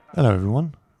Hello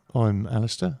everyone, I'm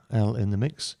Alistair, Al in the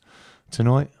Mix.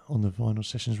 Tonight on the Vinyl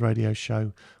Sessions radio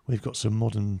show we've got some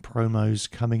modern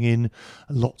promos coming in,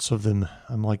 lots of them,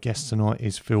 and my guest tonight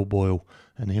is Phil Boyle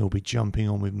and he'll be jumping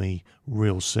on with me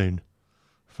real soon.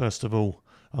 First of all,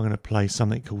 I'm going to play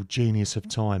something called Genius of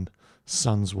Time,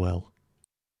 Sunswell.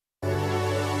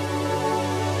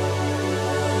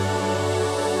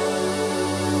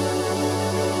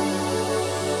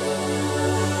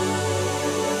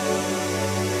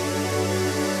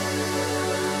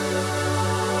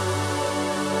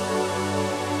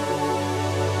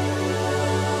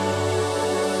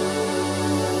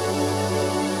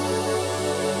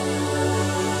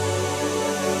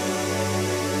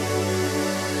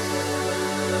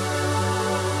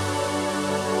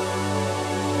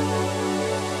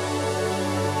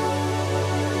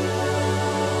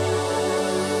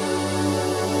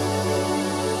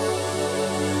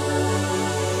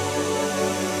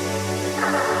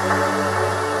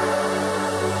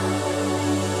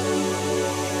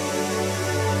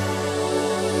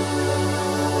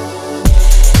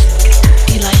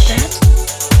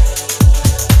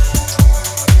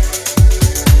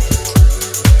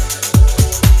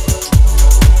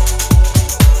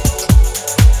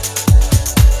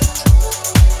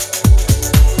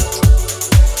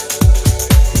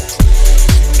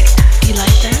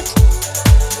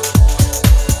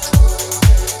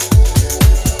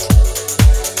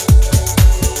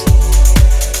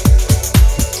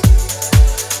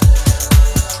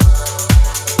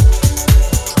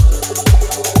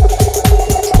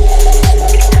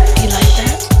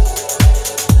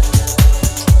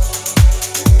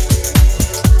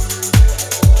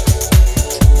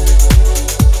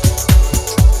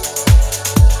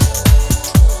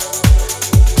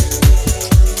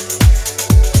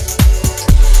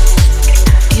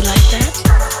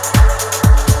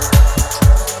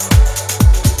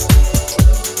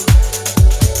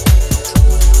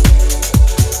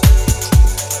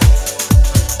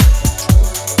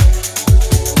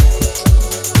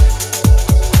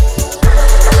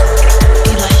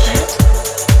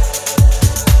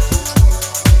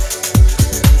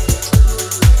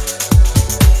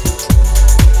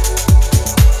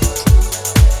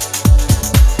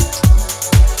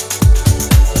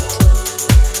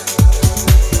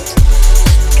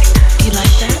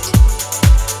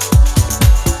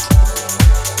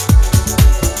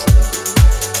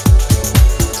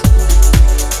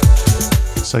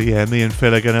 So yeah, me and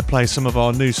Phil are going to play some of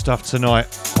our new stuff tonight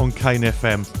on Kane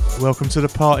FM. Welcome to the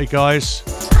party, guys.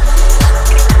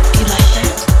 You like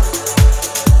that?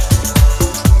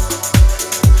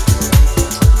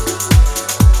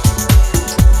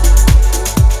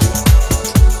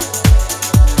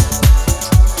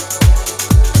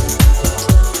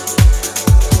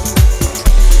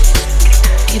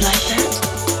 You like that?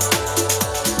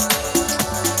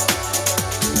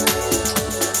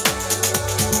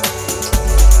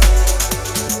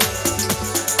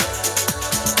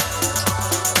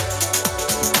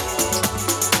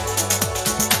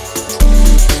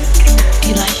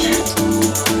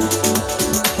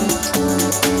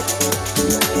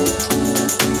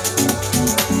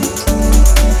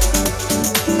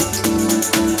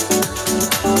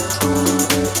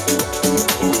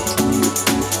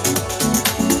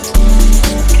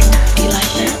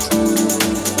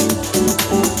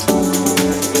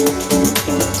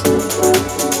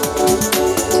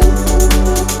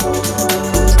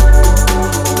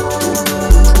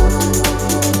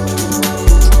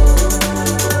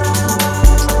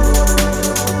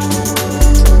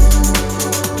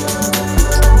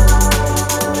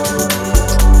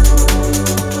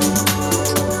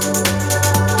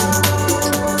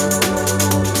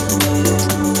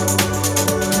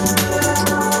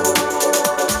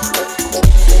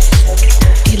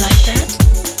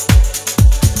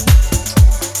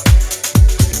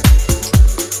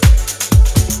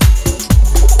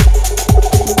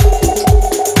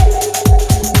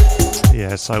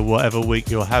 So whatever week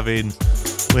you're having,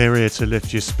 we're here to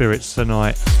lift your spirits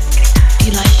tonight.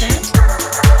 You like that?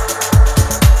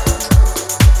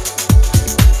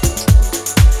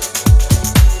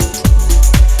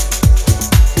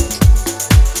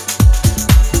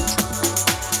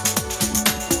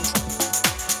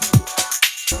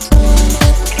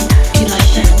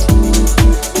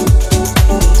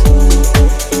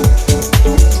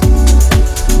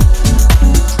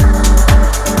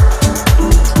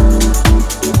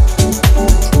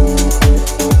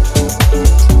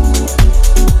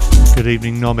 Good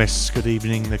evening, Nomis. Good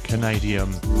evening, the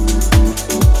Canadian.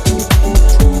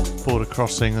 Border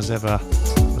Crossing, as ever,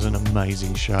 was an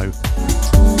amazing show.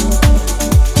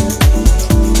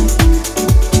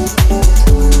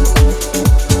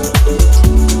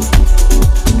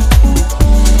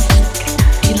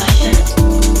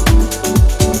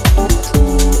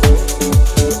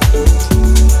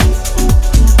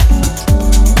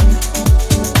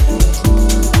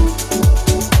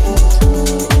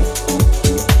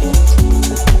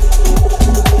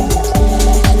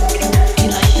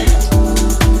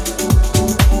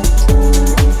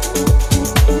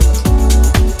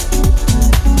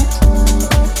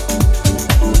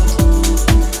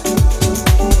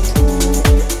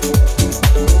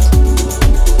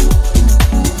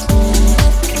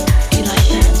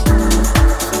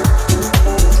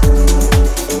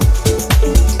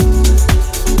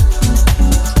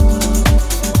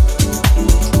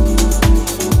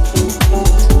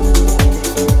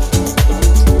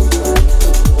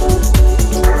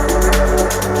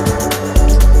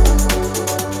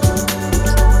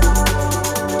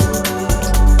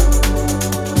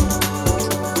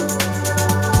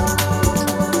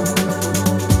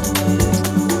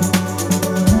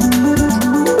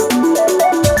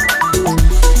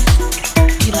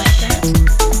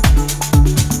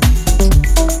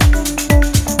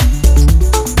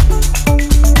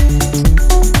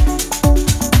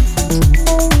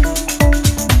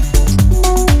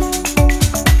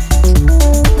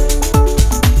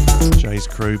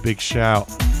 shout.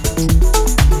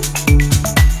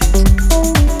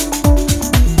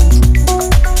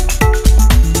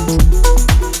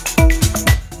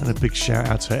 And a big shout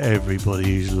out to everybody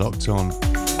who's locked on.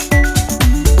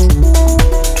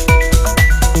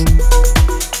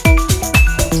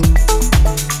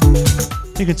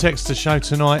 You can text the show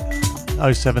tonight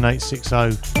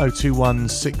 07860 021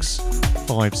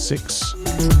 656.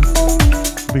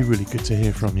 Be really good to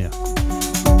hear from you.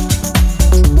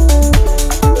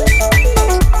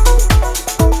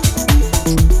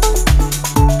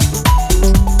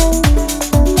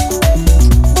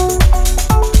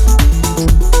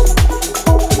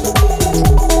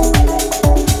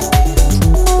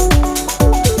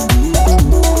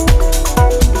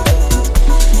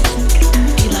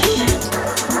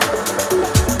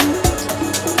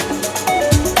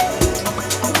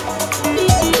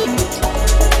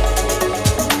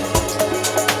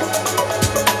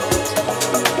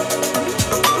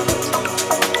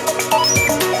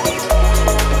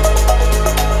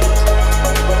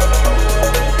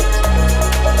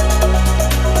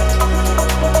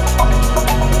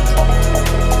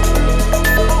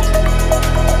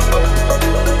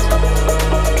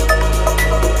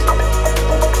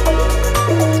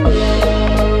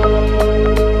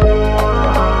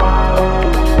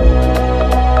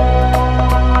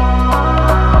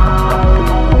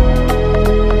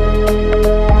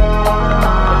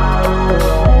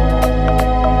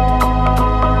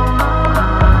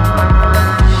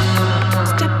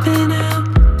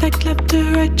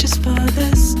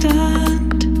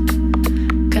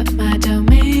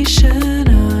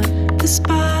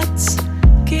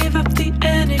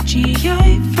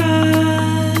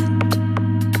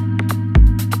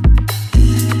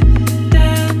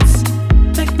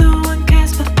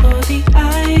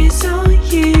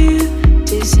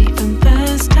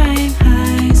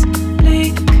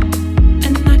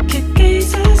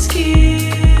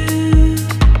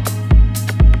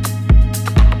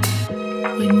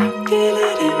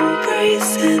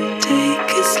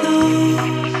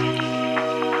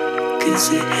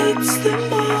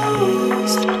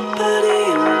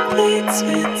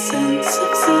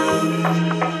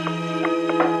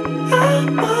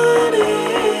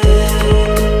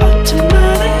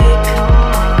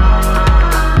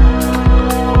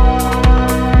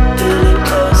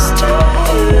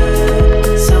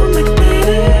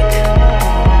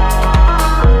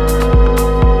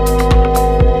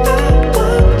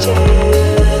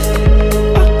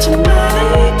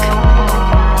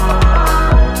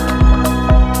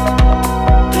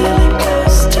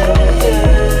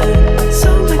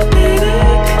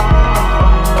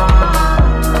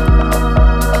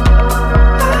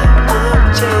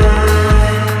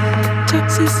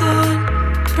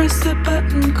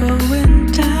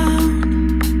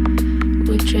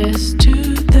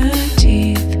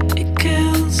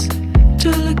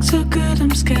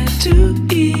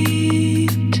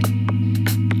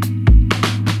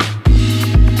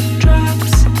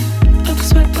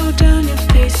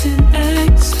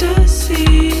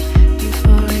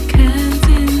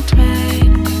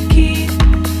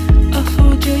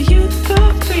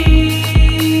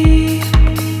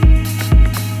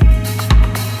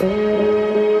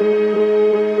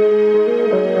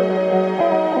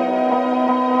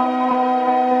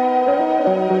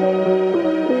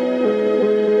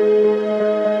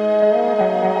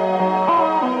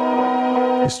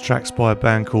 Tracks by a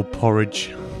band called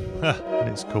Porridge and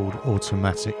it's called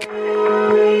Automatic.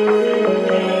 I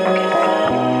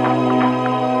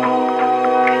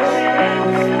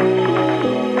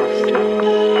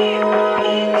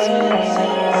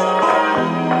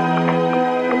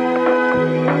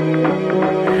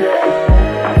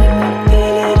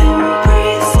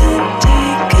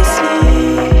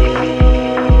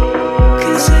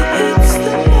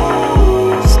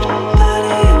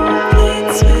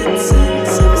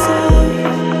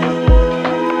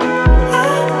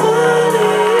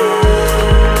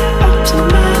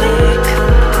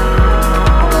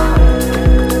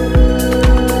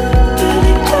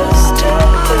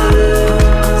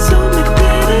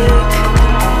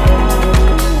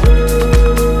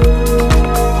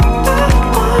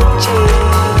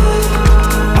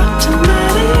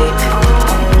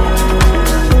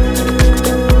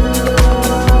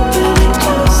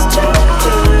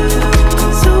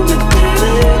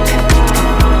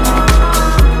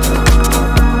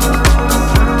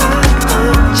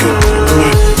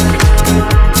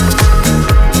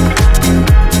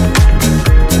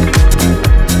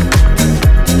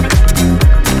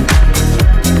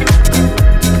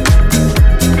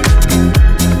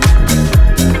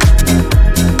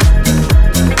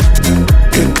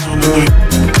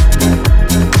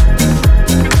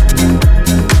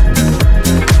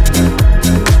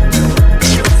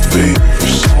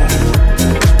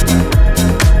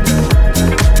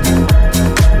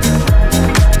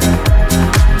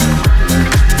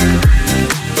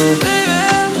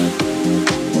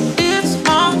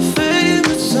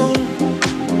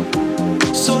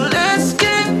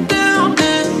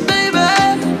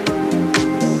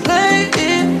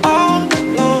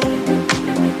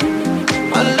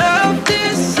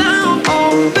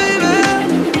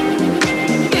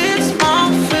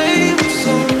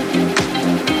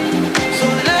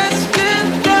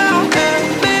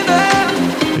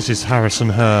This is Harrison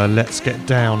Her, Let's Get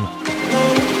Down.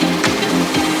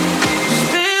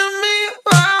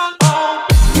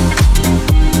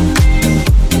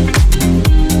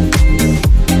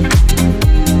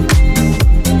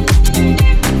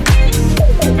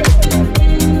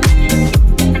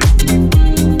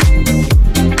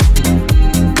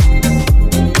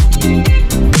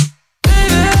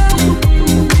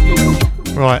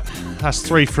 Right, that's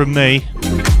 3 from me.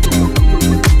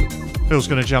 Phil's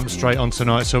going to jump straight on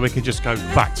tonight so we can just go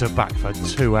back to back for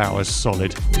 2 hours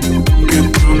solid.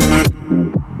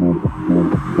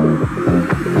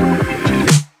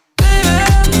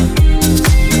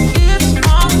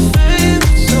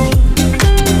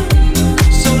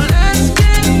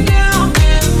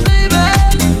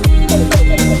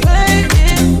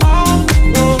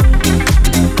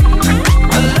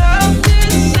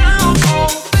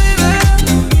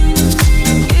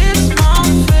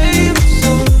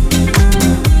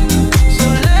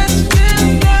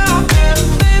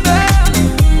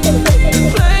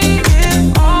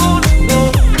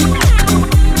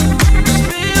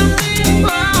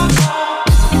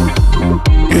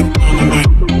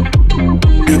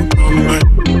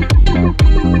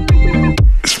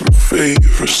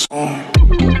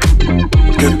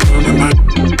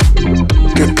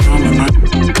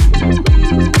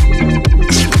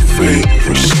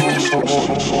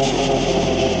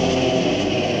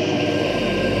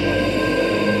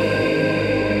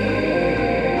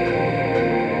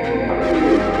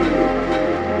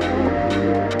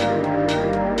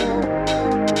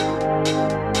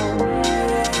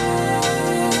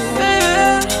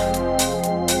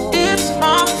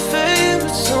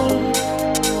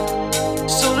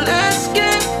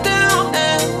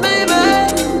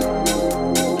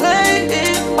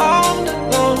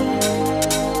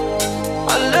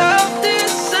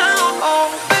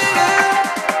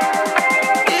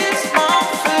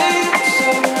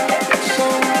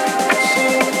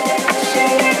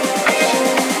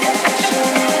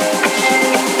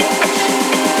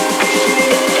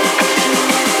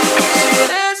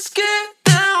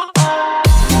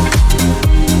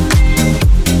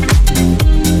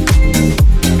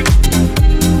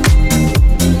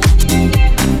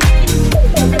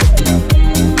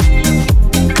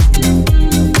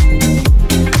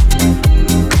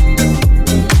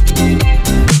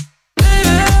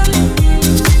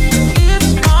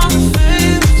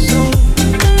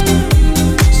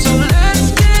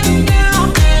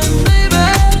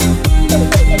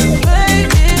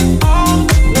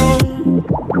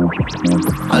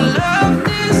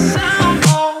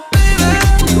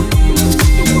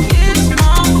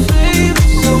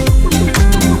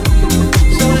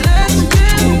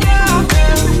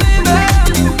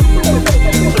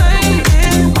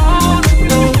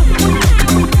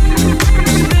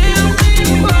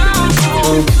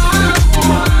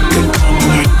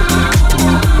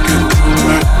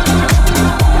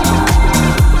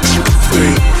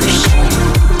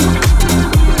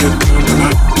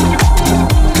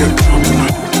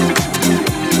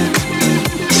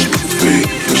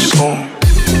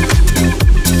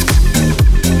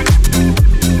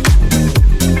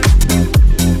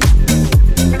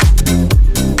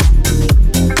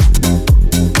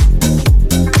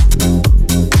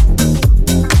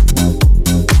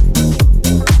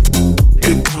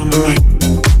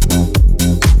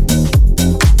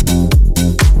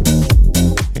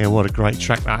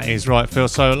 Track that is, right, Phil.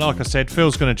 So like I said,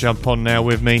 Phil's going to jump on now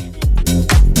with me,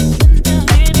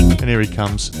 and here he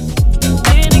comes.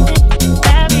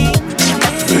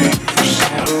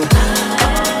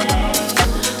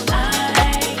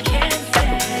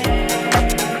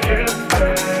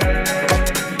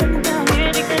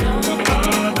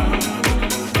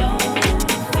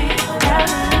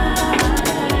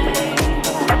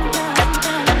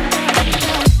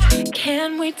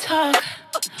 Can we talk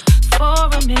for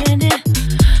a minute?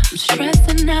 I'm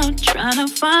stressing out, trying to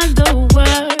find the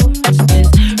words. This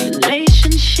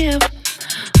relationship,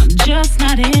 I'm just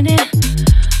not in it.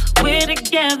 We're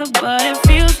together, but it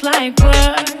feels like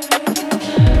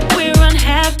we're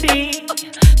unhappy,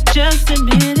 just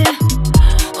admit it.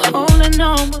 Holding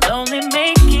on will only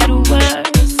make it worse.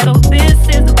 So this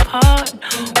is the part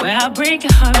where I break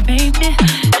your heart, baby.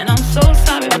 And I'm so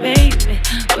sorry, baby,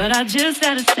 but I just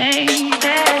gotta say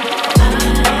that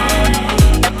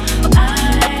I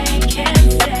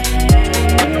can't say.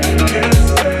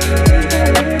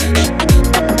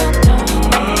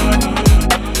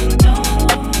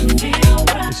 Don't feel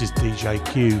right. This is DJ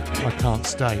Q, I Can't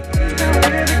Stay.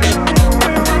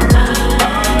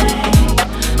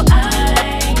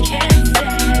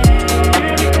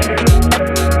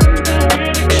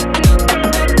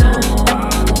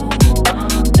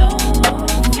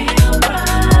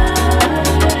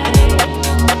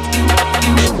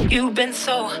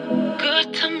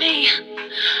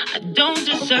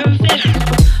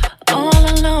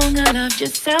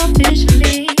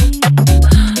 superficially.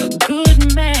 A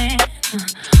good man,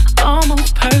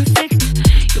 almost perfect.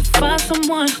 You'll find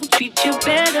someone who'll treat you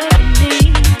better than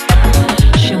me.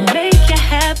 She'll make you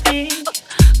happy,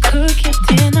 cook your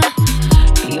dinner,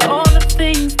 be all the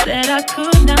things that I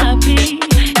could not be.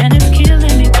 And it's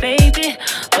killing me, baby,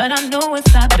 but I know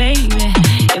it's not, baby.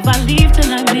 If I leave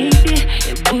tonight, maybe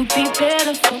it would be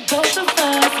better for both of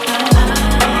us.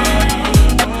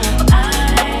 But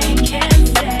I can't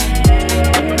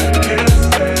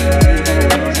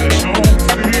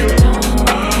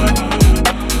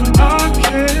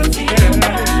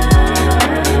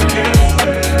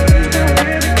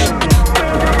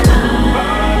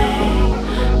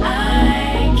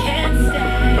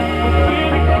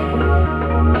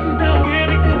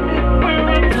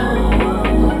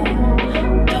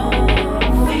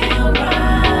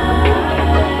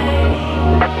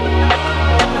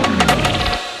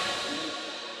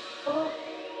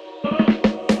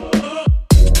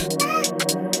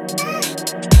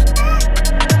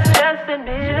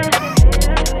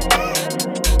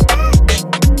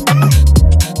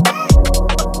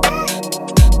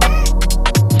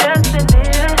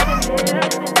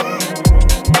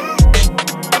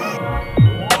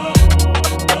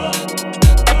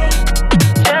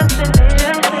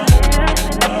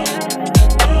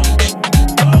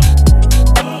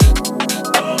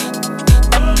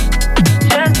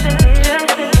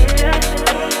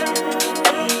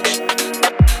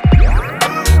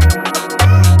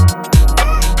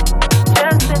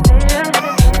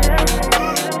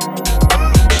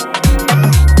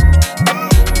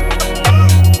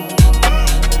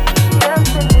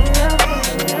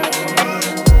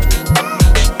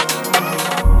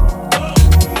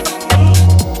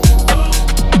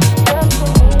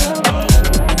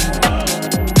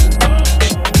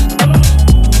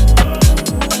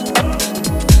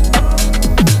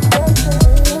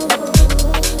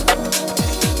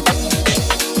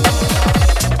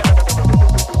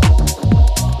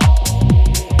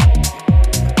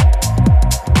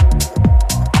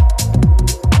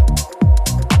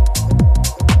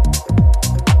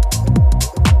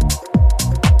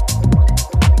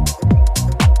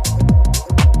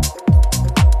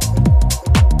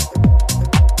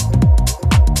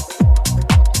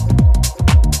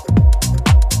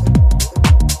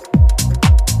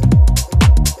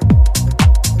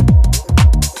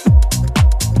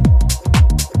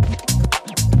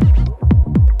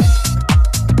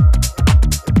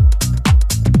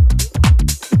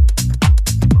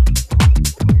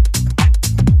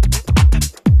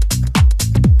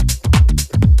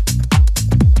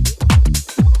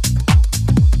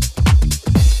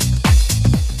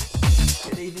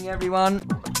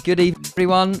Good evening,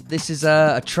 everyone. This is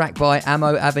a track by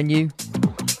Ammo Avenue.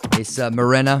 It's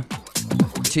Morena.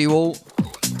 To you all.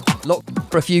 Look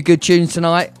for a few good tunes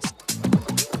tonight.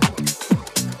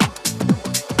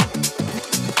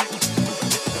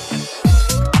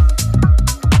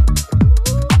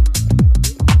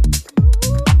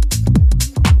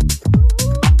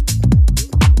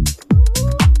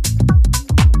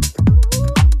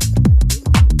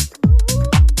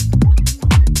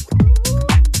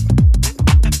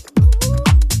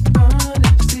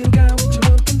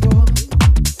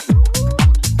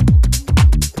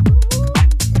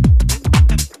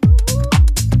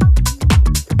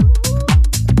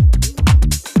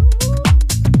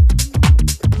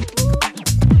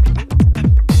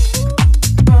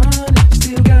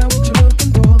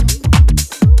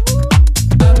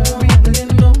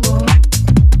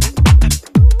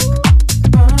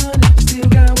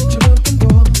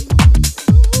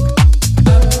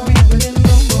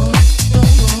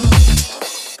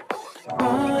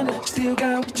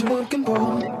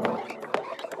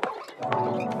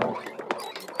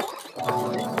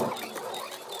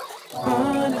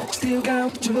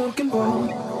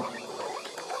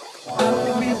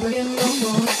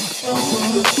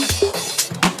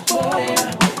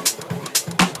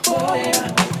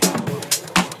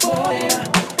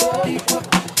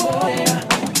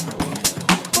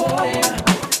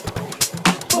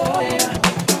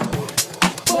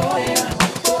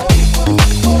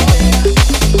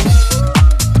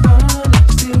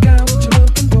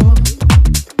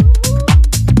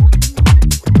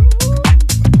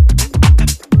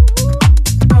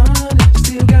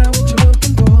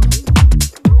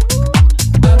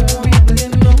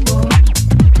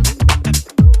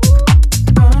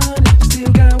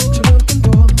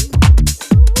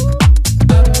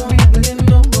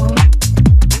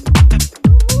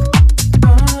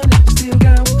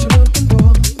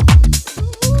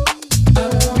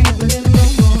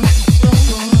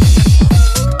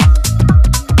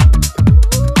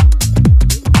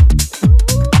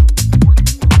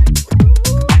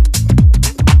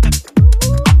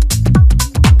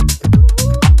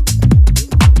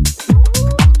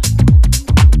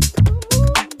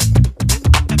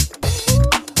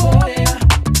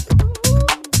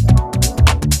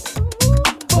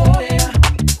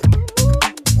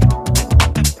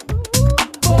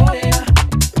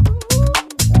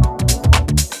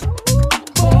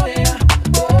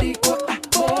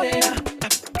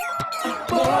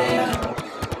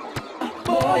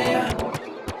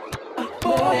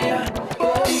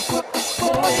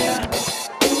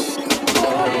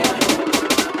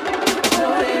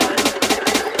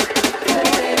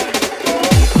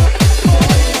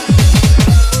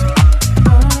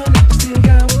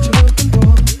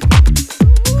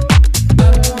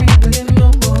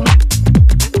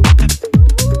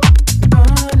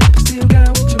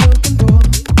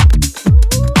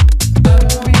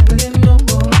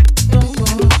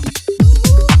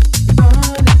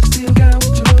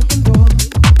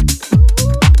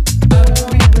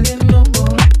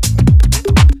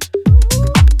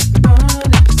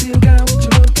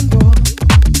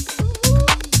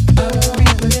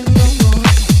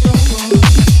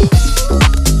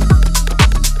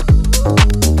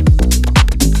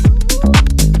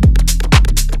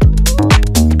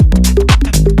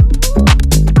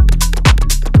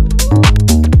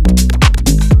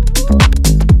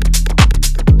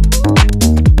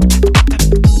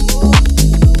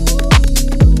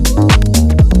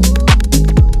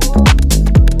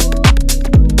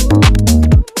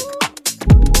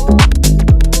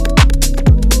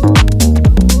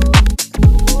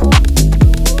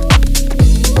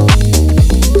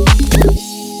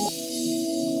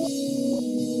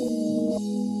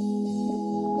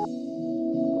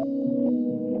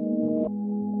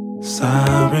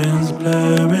 Sirens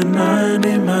blaring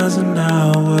 90 miles an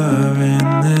hour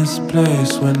in this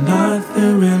place where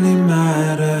nothing really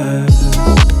matters.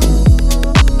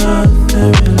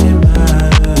 Nothing really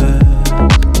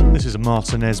matters. This is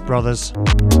Martinez Brothers.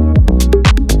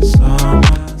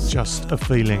 Just a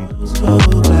feeling.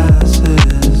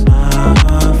 Glasses, my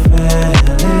heart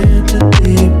fell into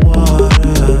deep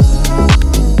water.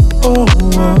 Oh,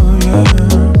 oh yeah.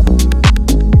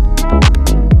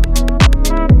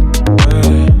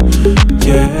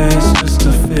 Yes, just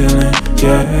a feeling.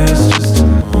 Yes, just a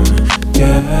moment.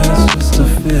 Yes, just a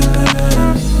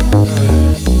feeling.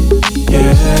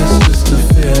 Yes, just a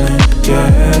feeling.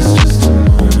 Yes, just a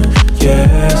moment.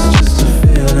 Yes, just a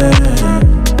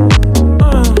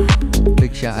feeling.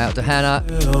 Big shout out to Hannah.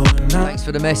 Thanks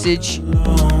for the message.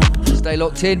 Stay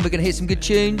locked in. We're going to hear some good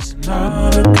tunes.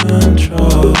 Out of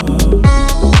control.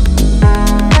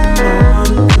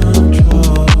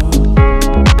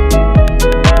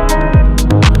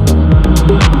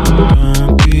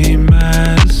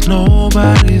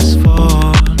 Nobody's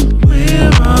fault.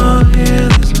 We're all here,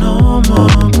 there's no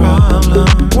more problem.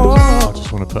 I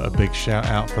just want to put a big shout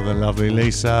out for the lovely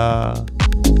Lisa.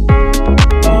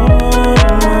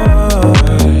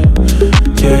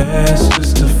 Yes,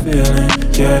 just a feeling.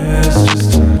 Yes,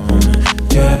 just a moment.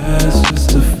 Yes,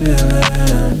 just a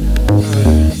feeling.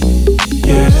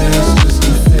 Yes, just a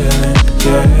feeling.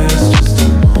 Yes, just a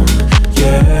moment.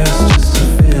 Yes, just a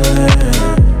feeling.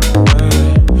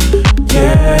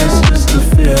 Yes, just a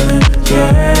feeling.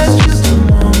 Yes, just a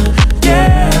moment.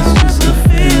 Yes, just a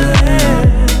feeling.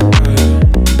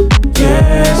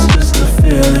 Yes, just a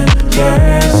feeling.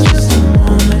 Yes, just a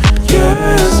moment.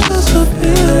 Yes, just a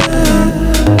feeling.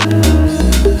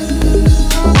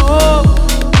 Oh.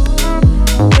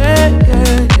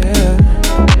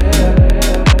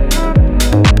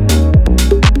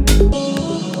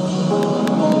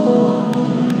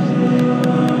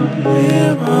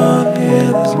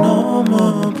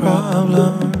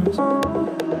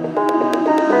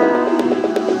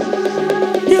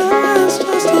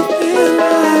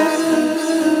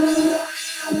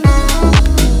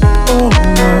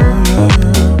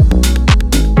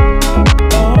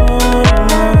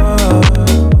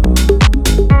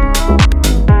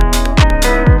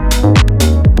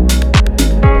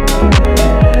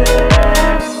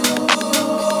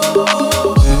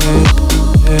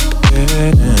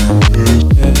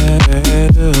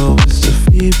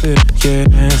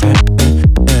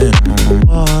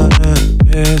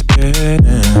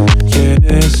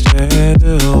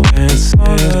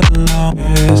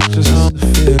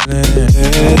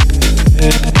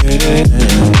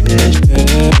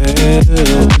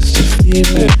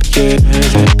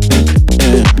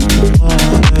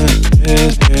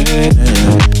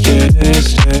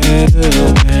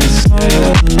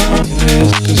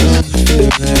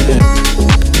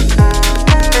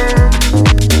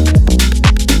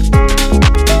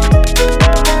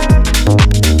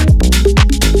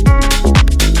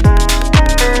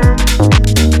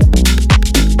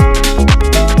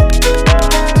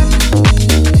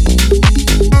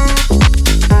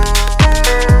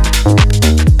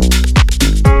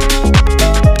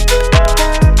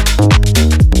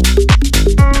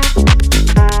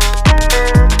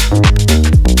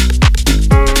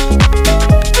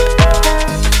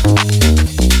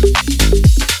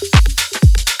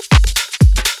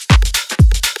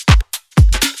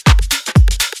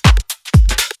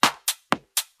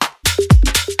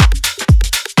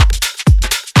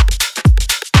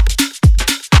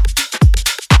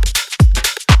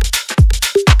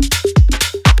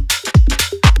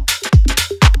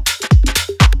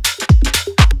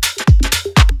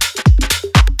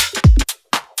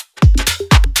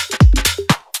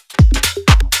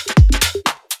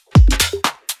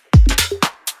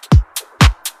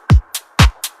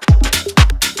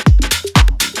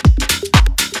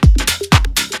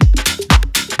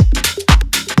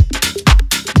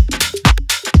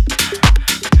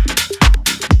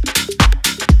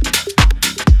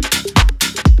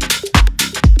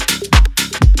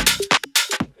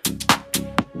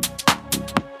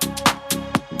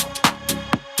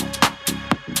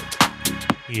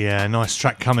 Yeah, nice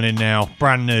track coming in now,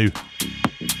 brand new.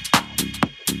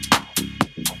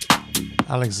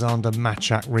 Alexander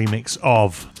Machak remix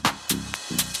of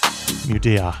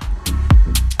Mudia.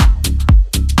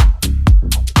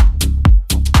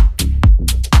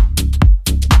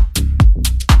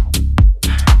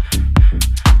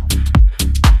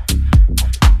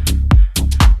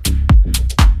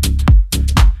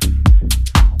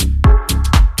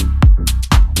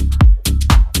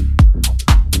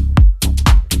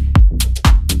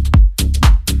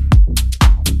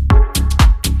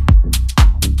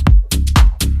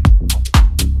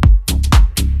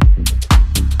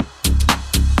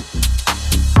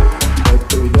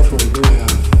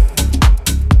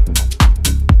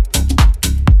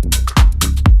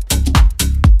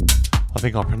 I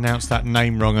think I pronounced that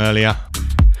name wrong earlier,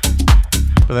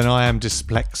 but then I am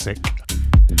dyslexic.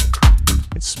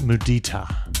 It's Mudita.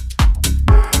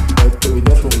 But we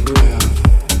definitely do have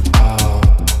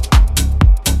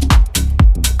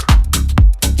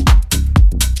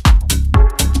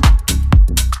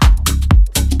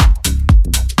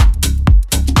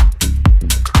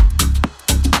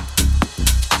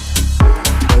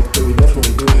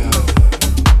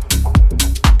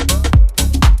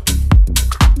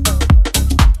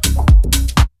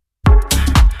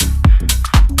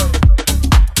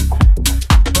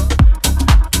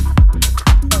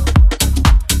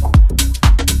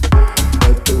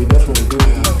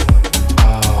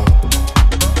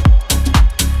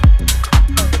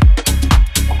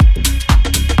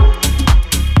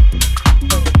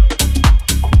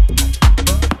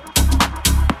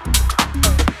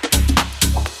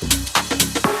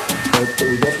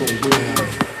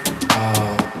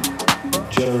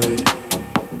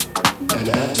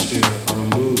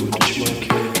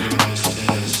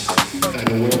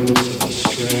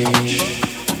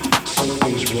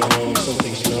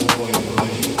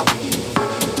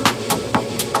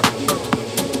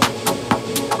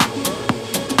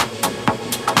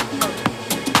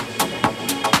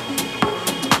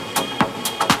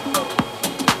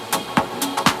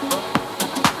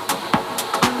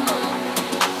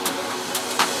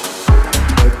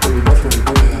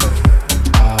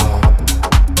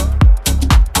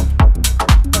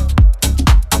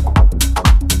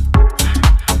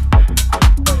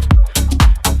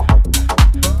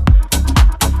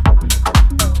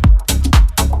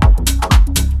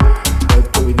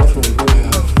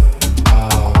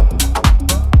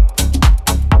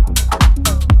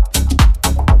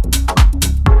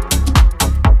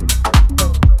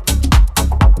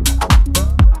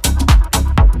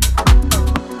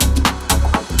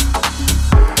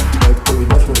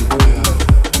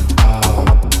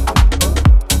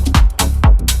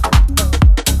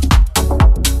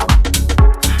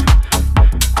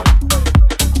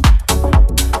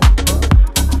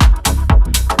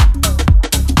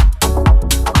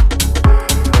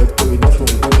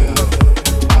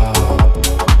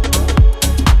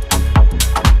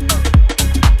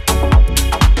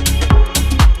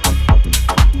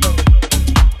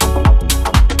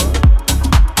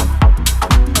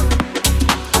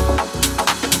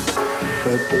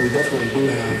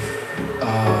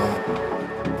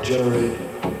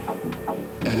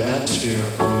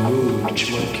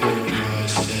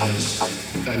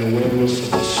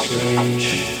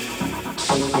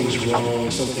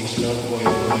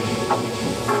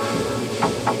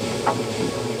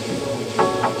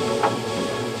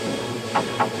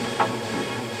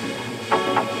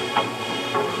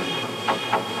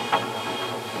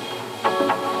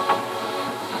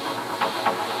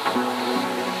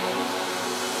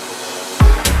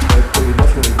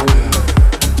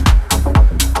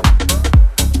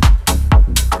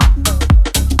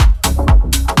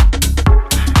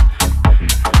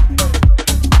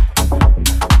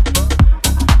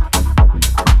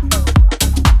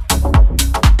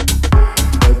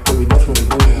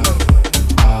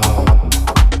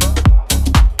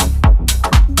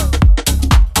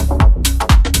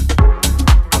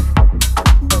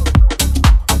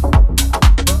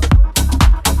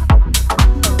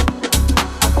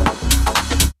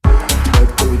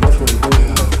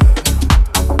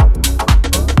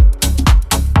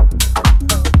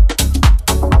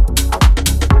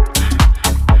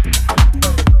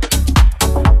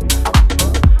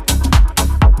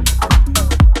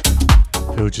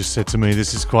just said to me,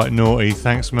 this is quite naughty.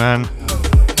 Thanks, man.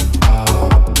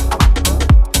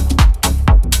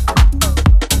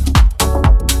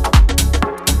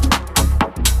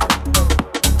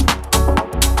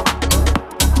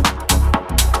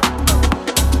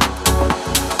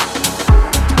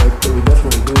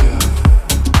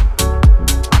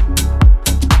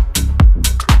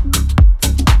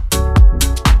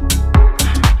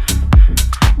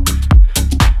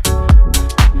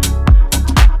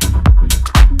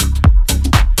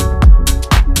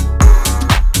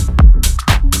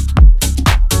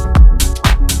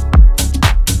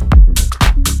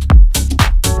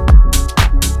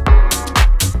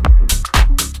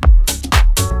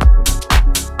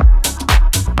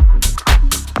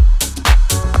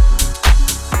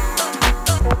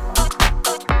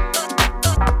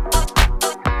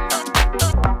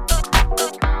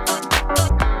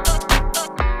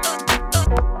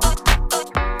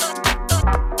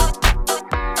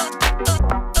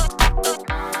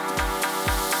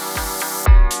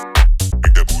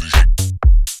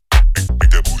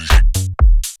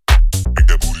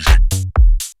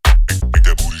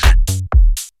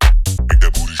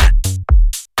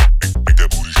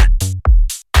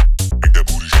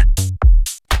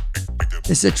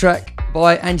 This is a track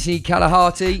by Anthony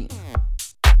Kalahati.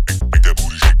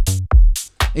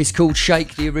 It's called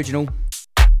Shake, the original.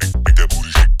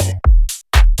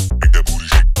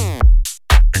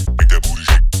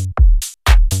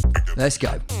 Let's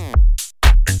go.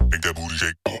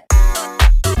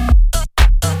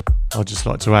 I'd just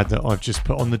like to add that I've just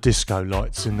put on the disco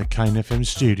lights in the Kane FM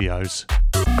studios.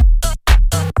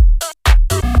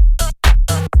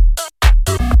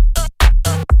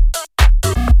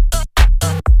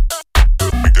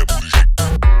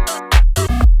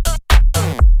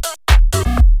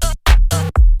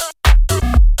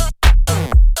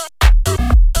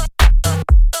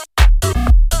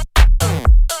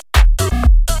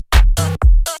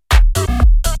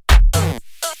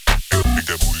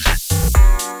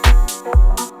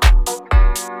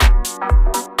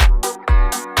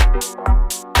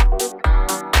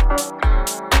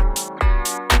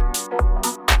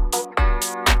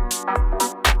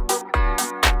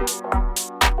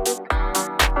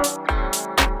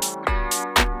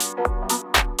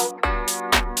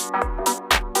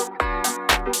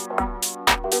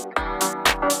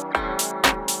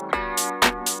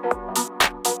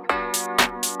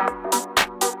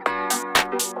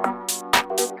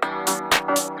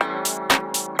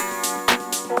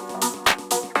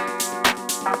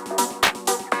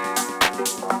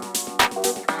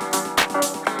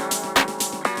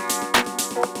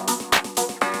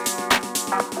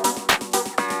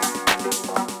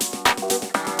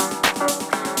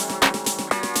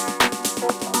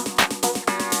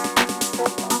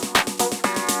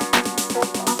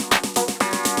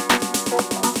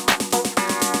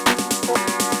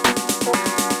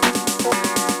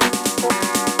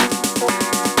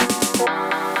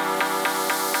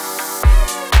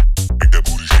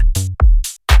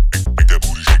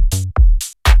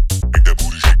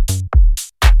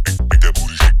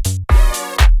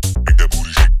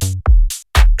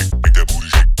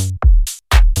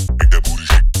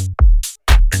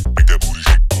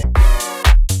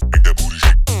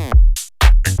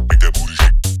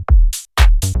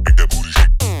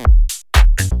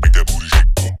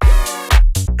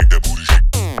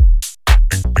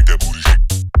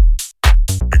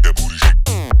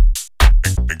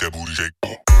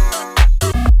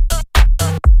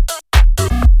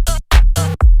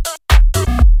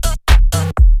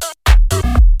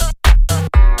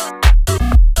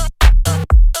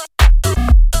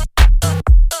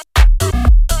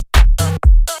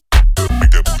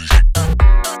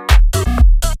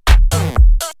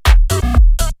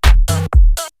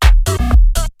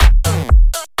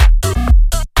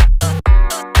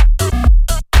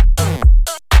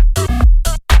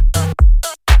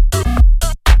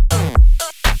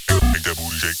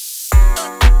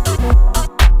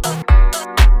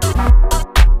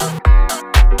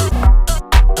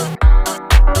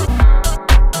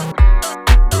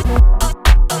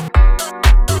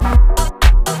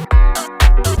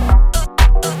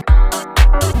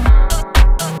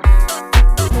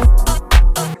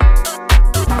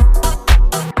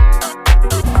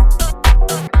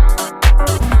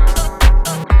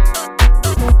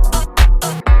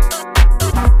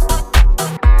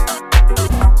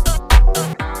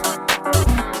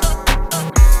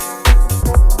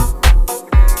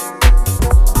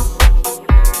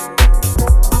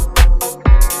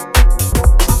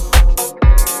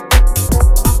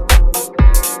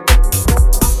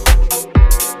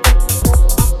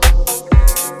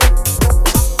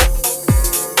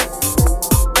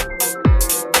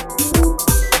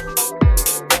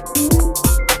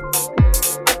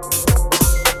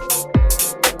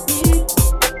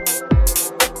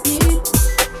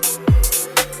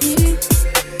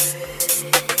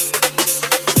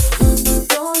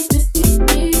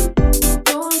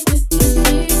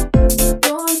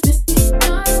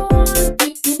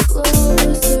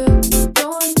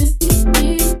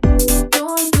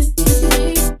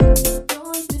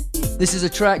 This is a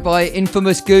track by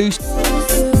Infamous Goose.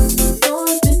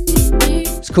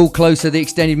 It's called Closer, the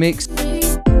extended mix.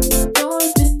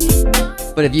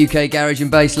 Bit of UK garage and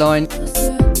bass line.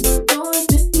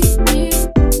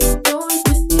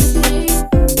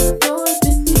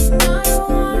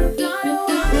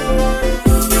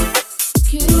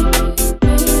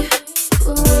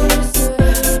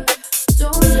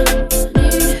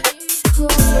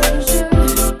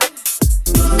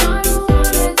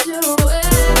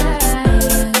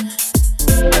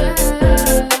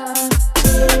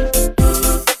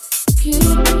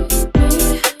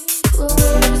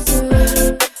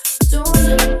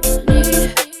 Don't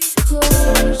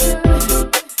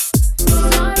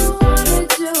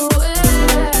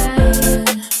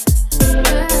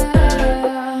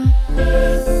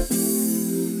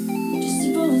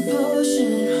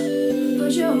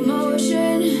Hold your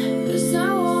motion, 'cause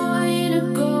I want to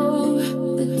go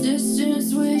the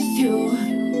distance with you.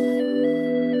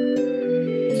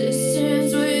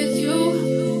 Distance with you.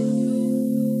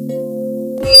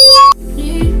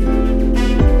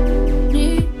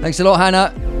 Thanks a lot,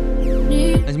 Hannah.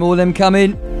 There's more of them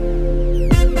coming.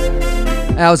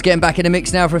 Al's getting back in the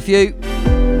mix now for a few.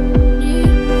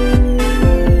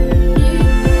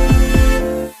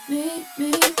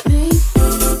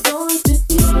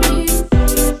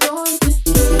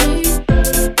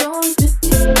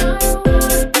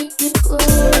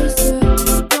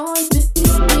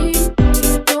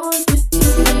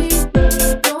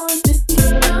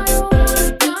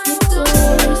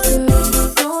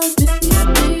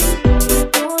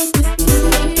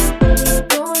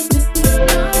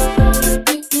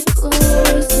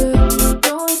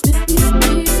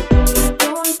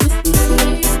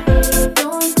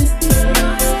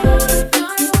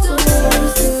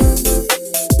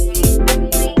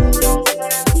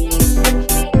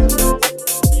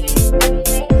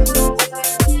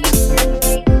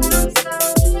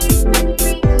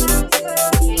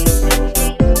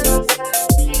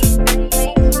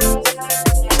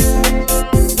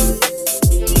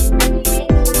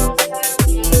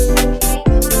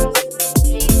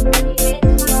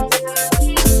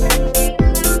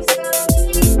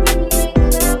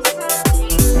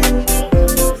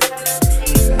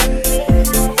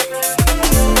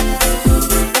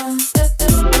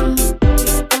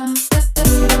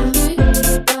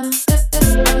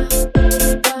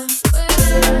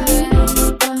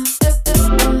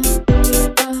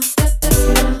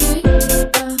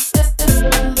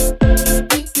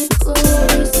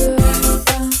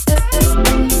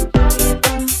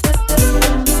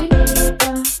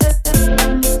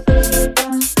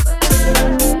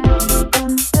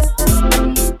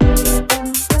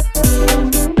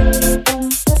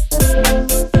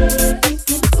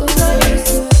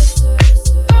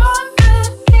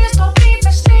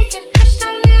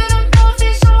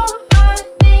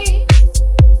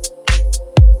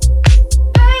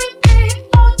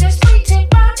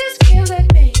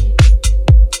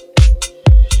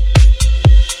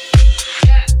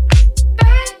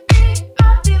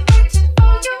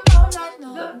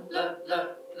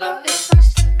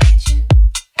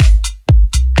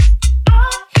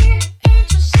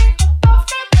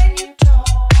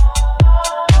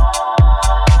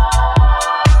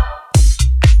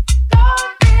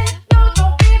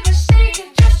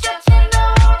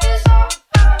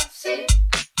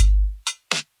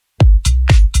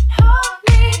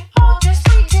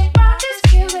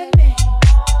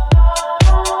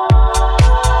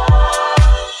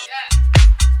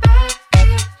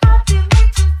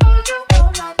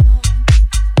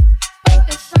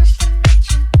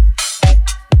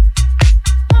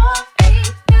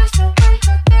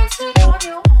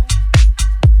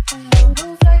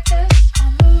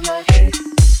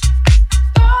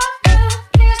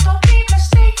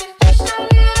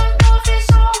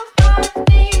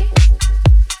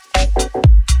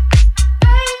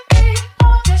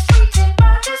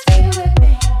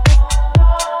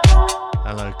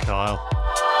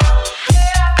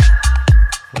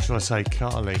 Say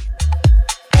Carly.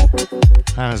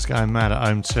 Hannah's going mad at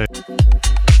home too.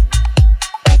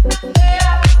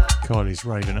 Carly's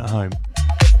raving at home.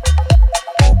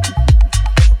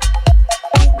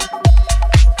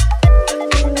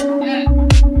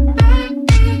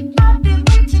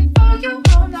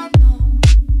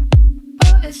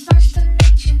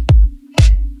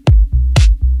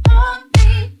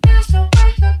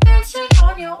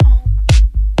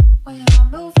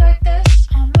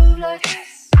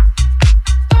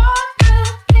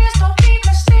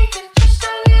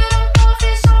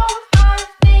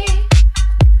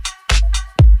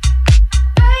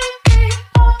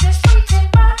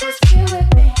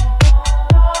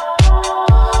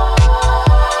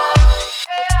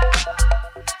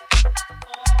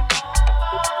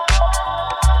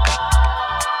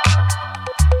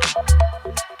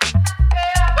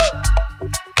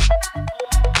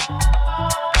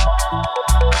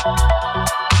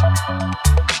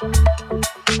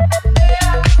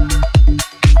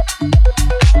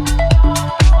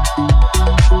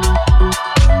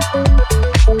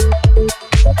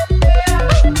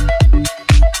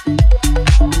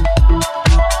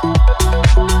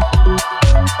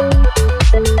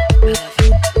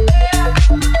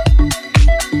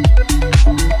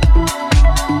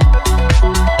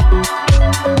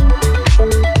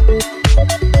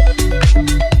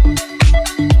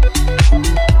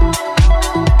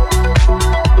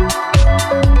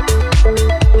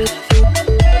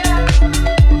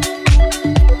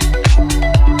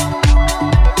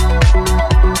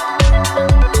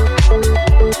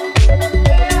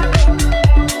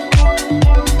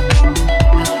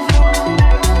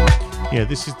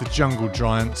 This is the Jungle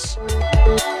Giants.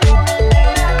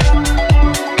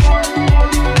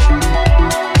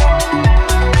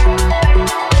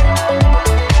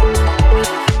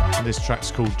 And this track's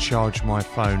called Charge My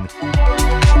Phone.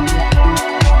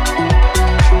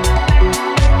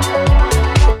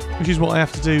 Which is what I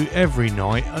have to do every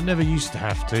night. I never used to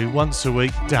have to. Once a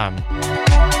week, done.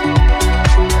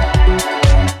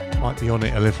 Might be on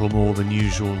it a little more than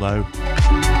usual though.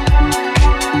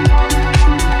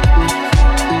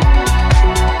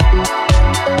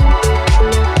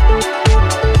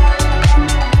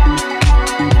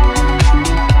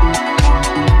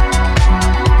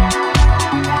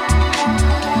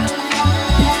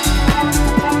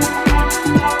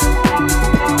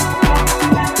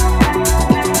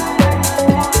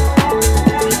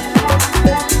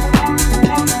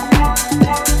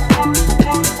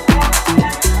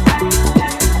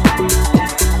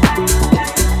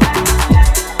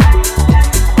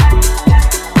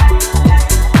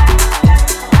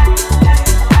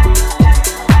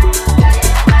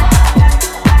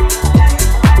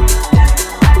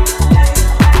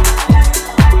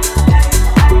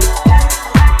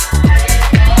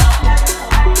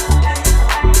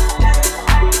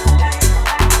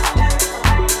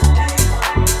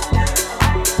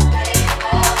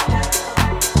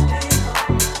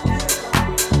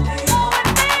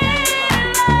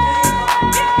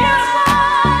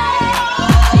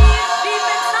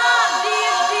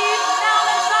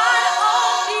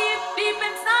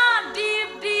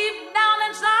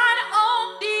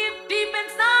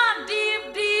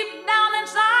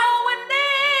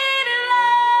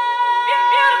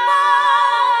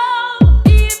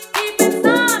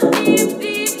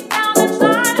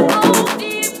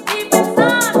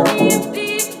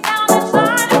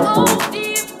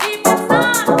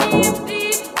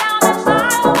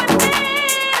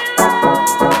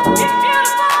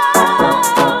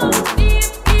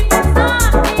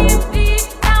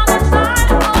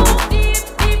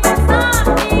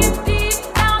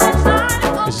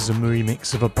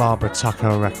 Of a Barbara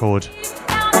Tucker record.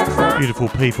 Beautiful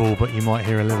people, but you might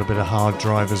hear a little bit of hard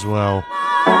drive as well.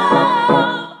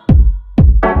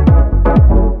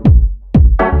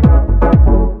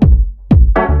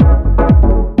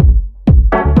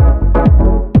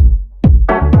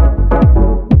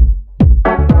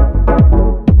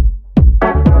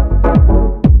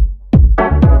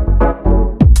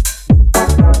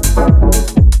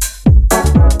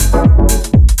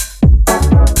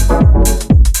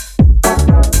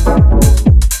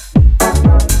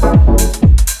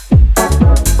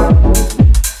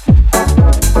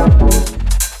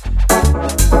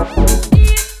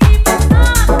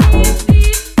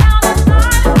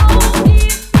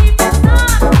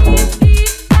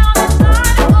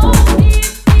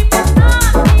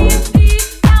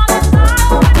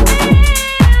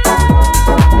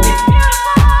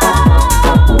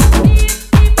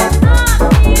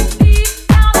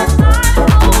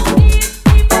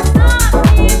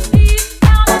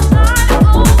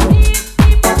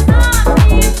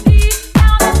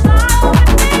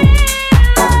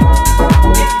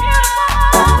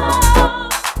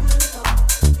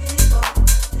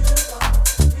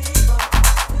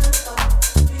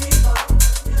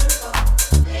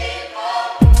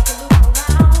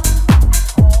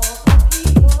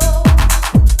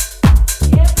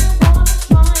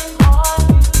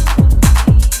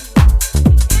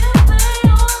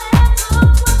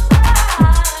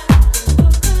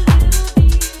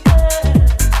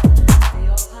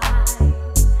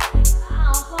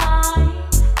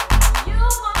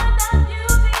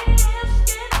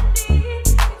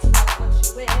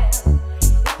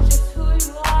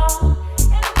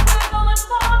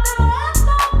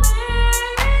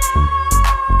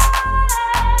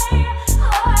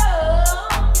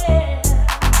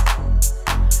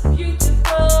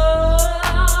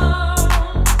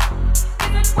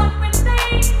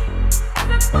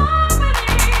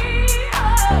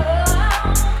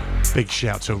 Big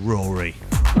shout to Rory.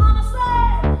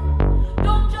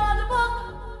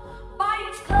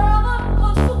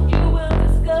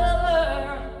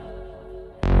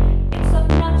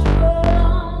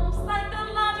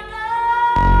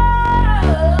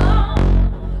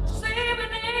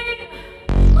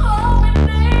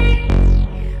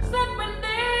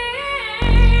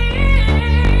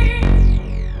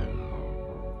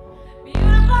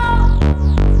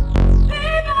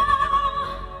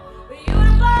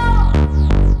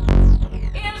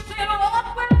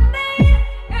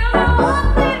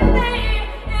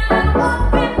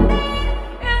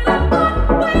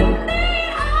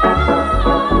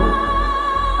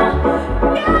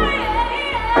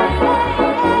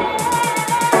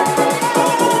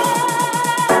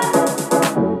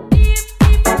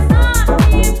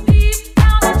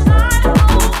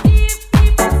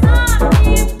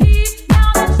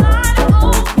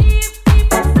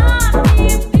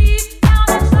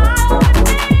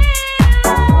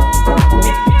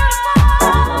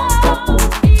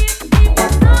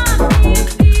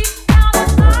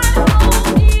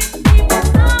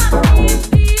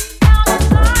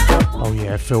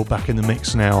 Phil back in the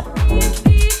mix now.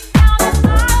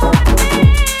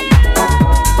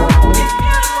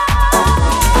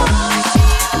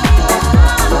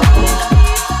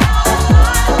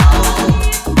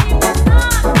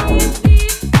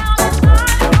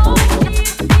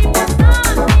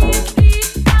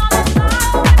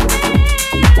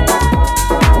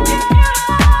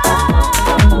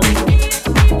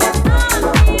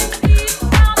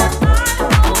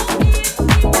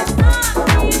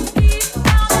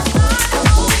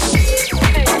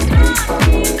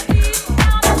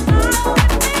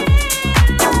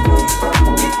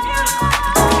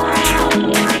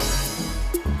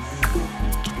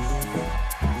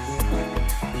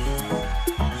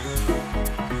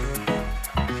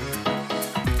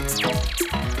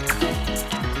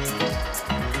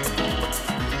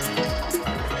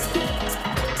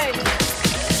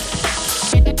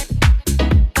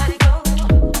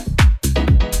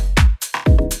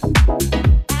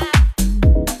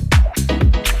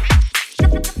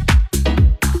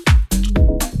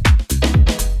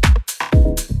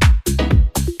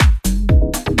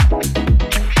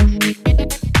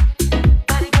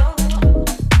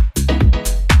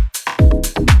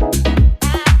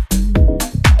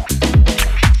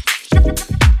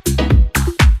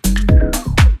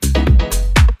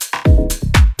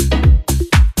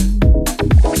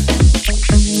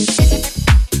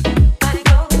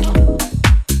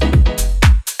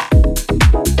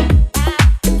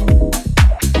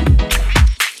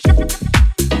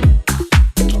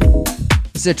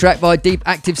 This is a track by Deep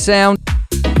Active Sound.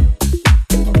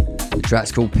 The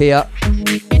track's called Pia.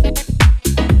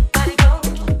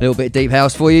 A little bit of deep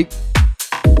house for you.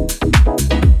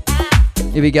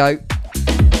 Here we go.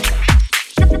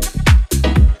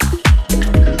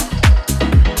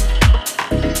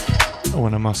 Oh,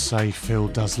 and I must say, Phil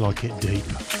does like it deep.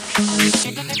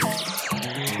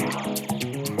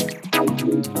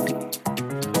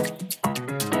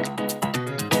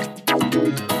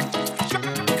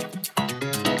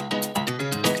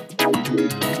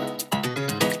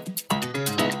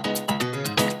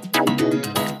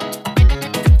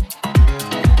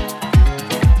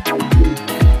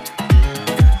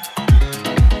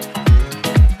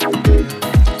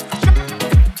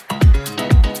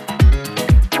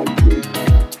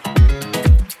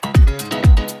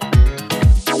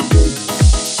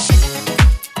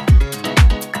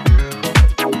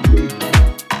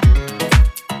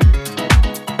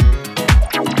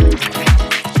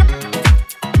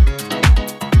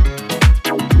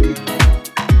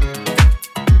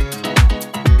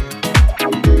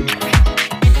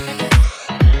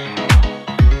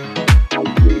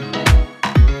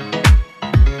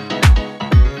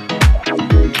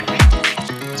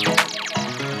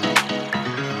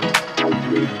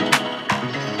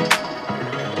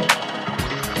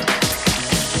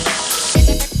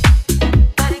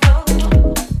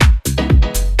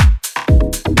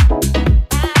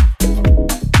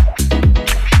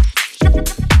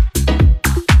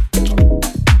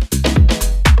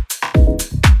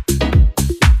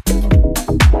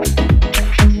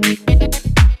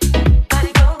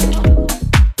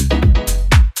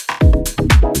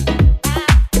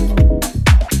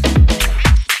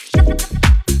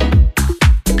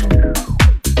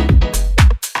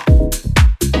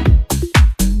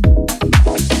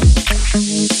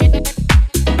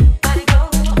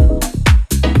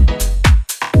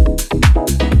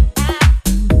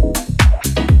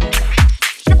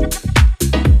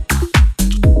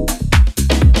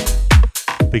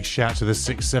 Big shout to the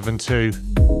 672.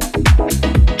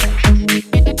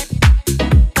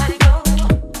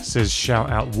 Says shout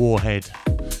out Warhead,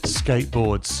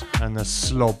 Skateboards and the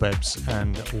Slobebs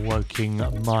and Woking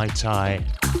Mai Tai.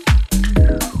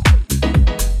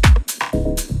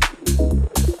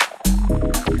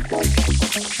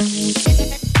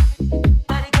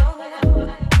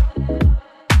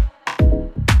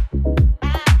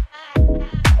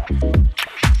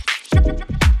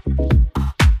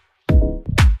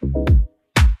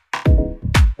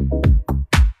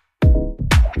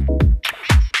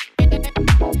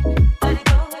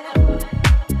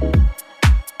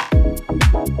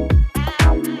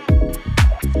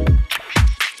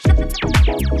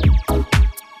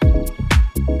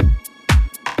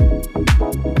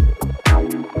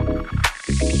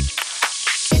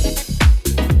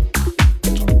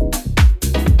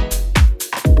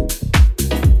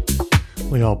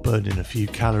 We are burning a few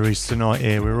calories tonight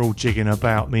here. We're all jigging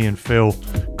about, me and Phil.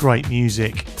 Great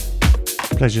music.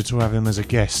 Pleasure to have him as a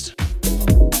guest.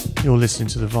 You're listening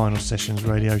to the Vinyl Sessions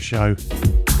radio show.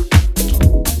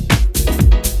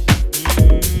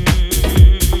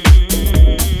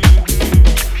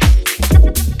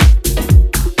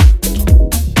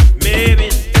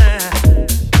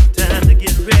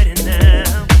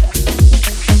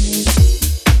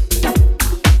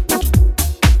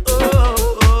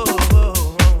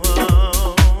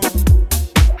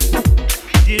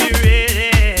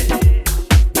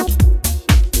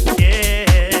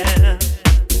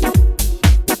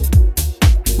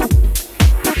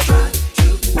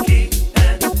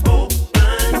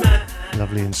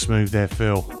 Lovely and smooth there,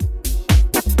 Phil.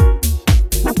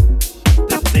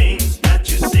 The things that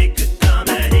you say could come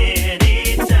at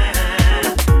any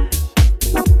time.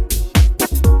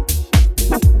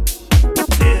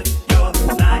 Live your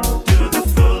life to the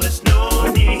fullest, no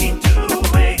need to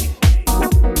wait.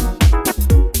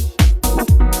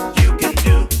 You can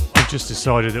do. I've just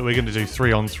decided that we're going to do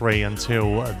 3-on-3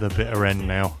 until the bitter end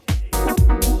now.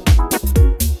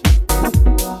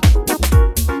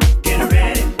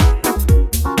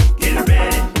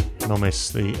 Promise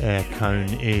the air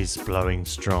cone is blowing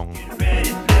strong. Get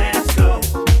ready, let's go.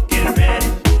 Get ready.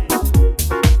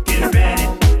 Get ready.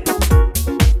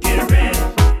 Get ready.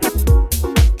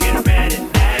 Get ready,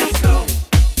 let's go.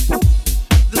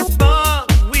 The spark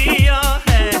we all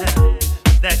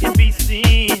have that can be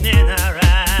seen in our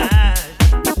eyes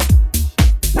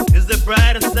is the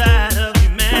brighter side of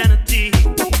humanity,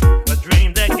 a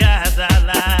dream that guides our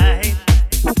life.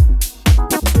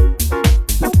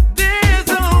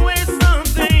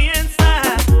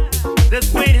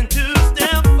 That's waiting to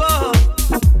step forward,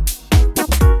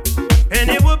 and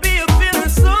it will be a feeling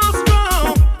so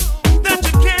strong that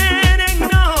you can't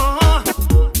ignore.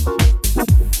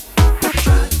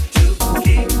 Try to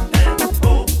keep an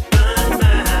open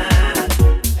mind.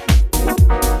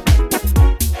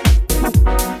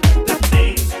 The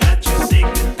things that you see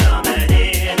could come at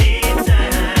any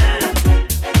time.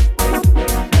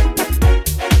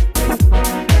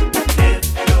 Live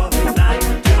your life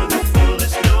to the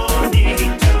fullest, no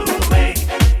need to wait.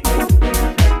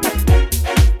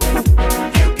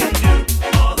 You can do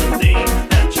all the things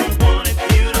that you want if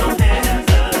you don't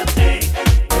hesitate.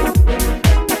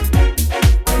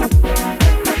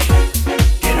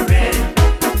 Get ready.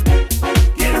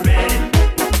 Get ready.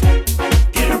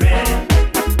 Get ready.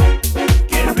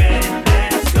 Get ready.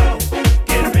 Let's go.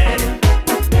 Get ready.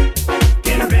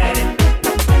 Get ready.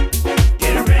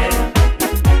 Get ready.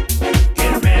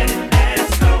 Get ready.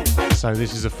 Let's go. So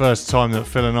this is the first time that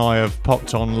Phil and I have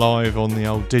popped on live on the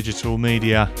old digital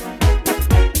media.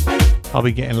 I've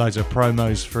been getting loads of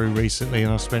promos through recently,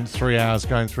 and I spent 3 hours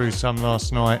going through some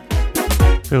last night.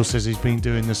 Phil says he's been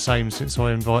doing the same since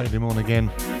I invited him on again.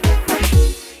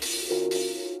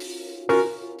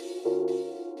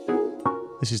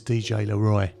 This is DJ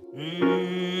Leroy.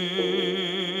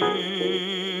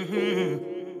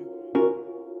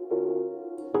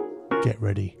 Get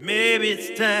ready. Maybe it's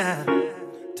time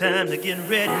to get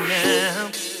ready now.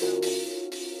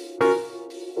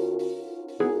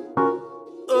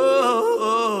 Oh,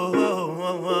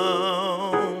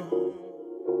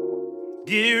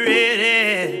 get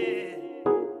ready,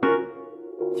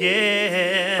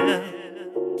 yeah.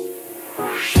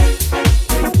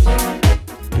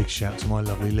 Big shout to my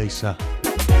lovely Lisa.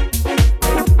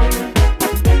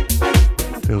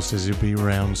 Phil says he'll be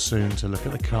around soon to look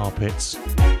at the carpets,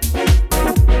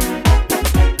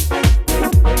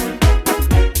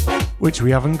 which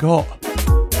we haven't got.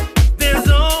 There's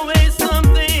always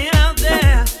something out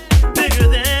there bigger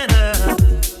than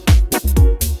us.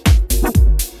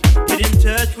 Get in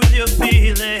touch with your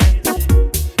feelings,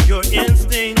 your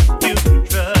instincts you can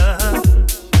trust.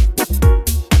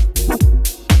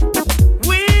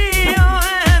 We all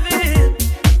have it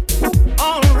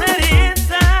already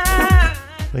inside.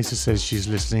 Lisa says she's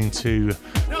listening to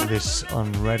this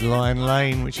on Red Lion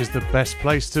Lane, which is the best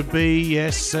place to be.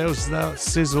 Yes, sells that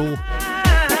sizzle.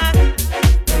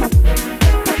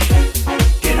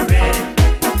 Get ready.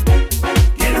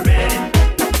 Get ready.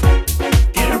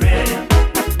 Get ready.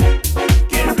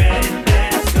 Get ready.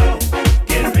 Let's go.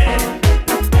 Get ready.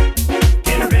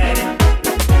 Get ready.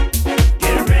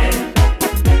 Get ready.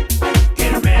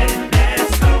 Get ready.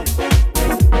 Let's go.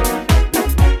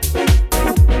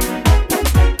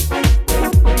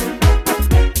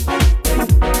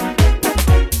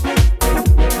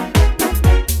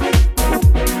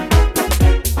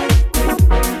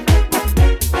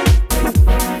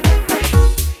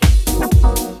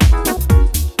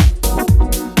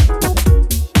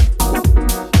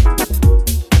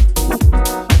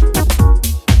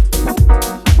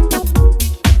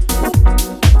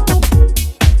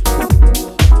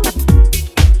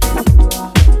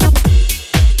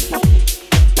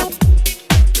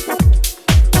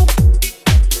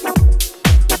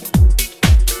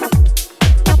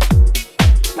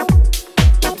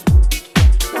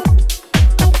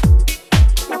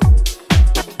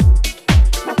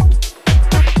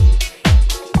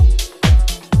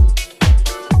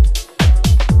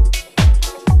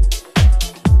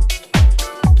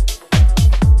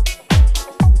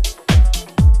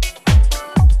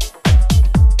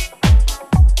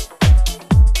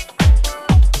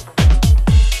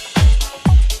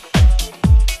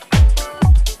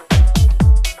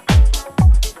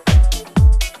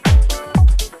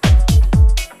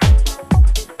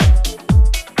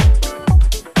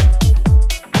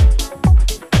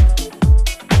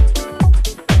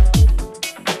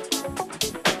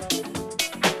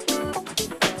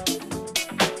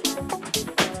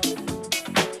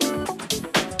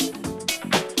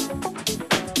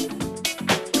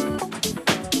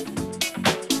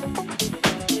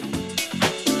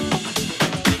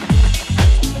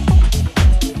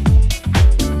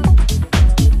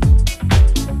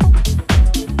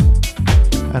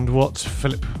 And what,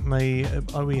 Philip, may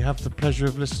we have the pleasure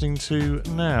of listening to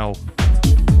now?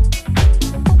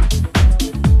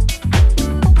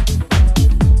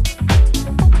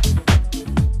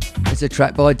 It's a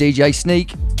track by DJ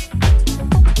Sneak.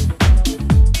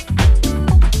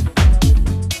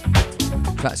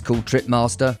 Track's called Trip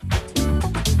Master.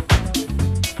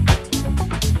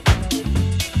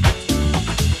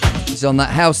 It's on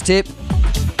that house tip.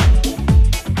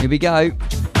 Here we go.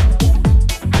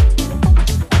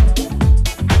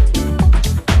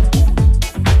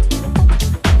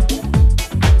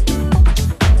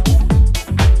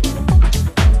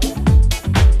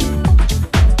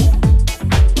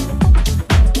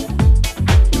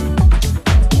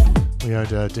 We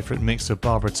heard a different mix of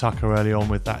Barbara Tucker early on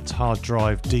with that hard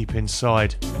drive Deep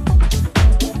Inside.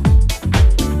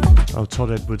 Oh,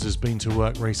 Todd Edwards has been to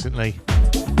work recently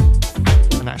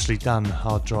and actually done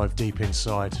hard drive Deep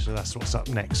Inside, so that's what's up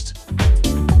next.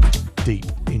 Deep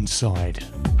Inside.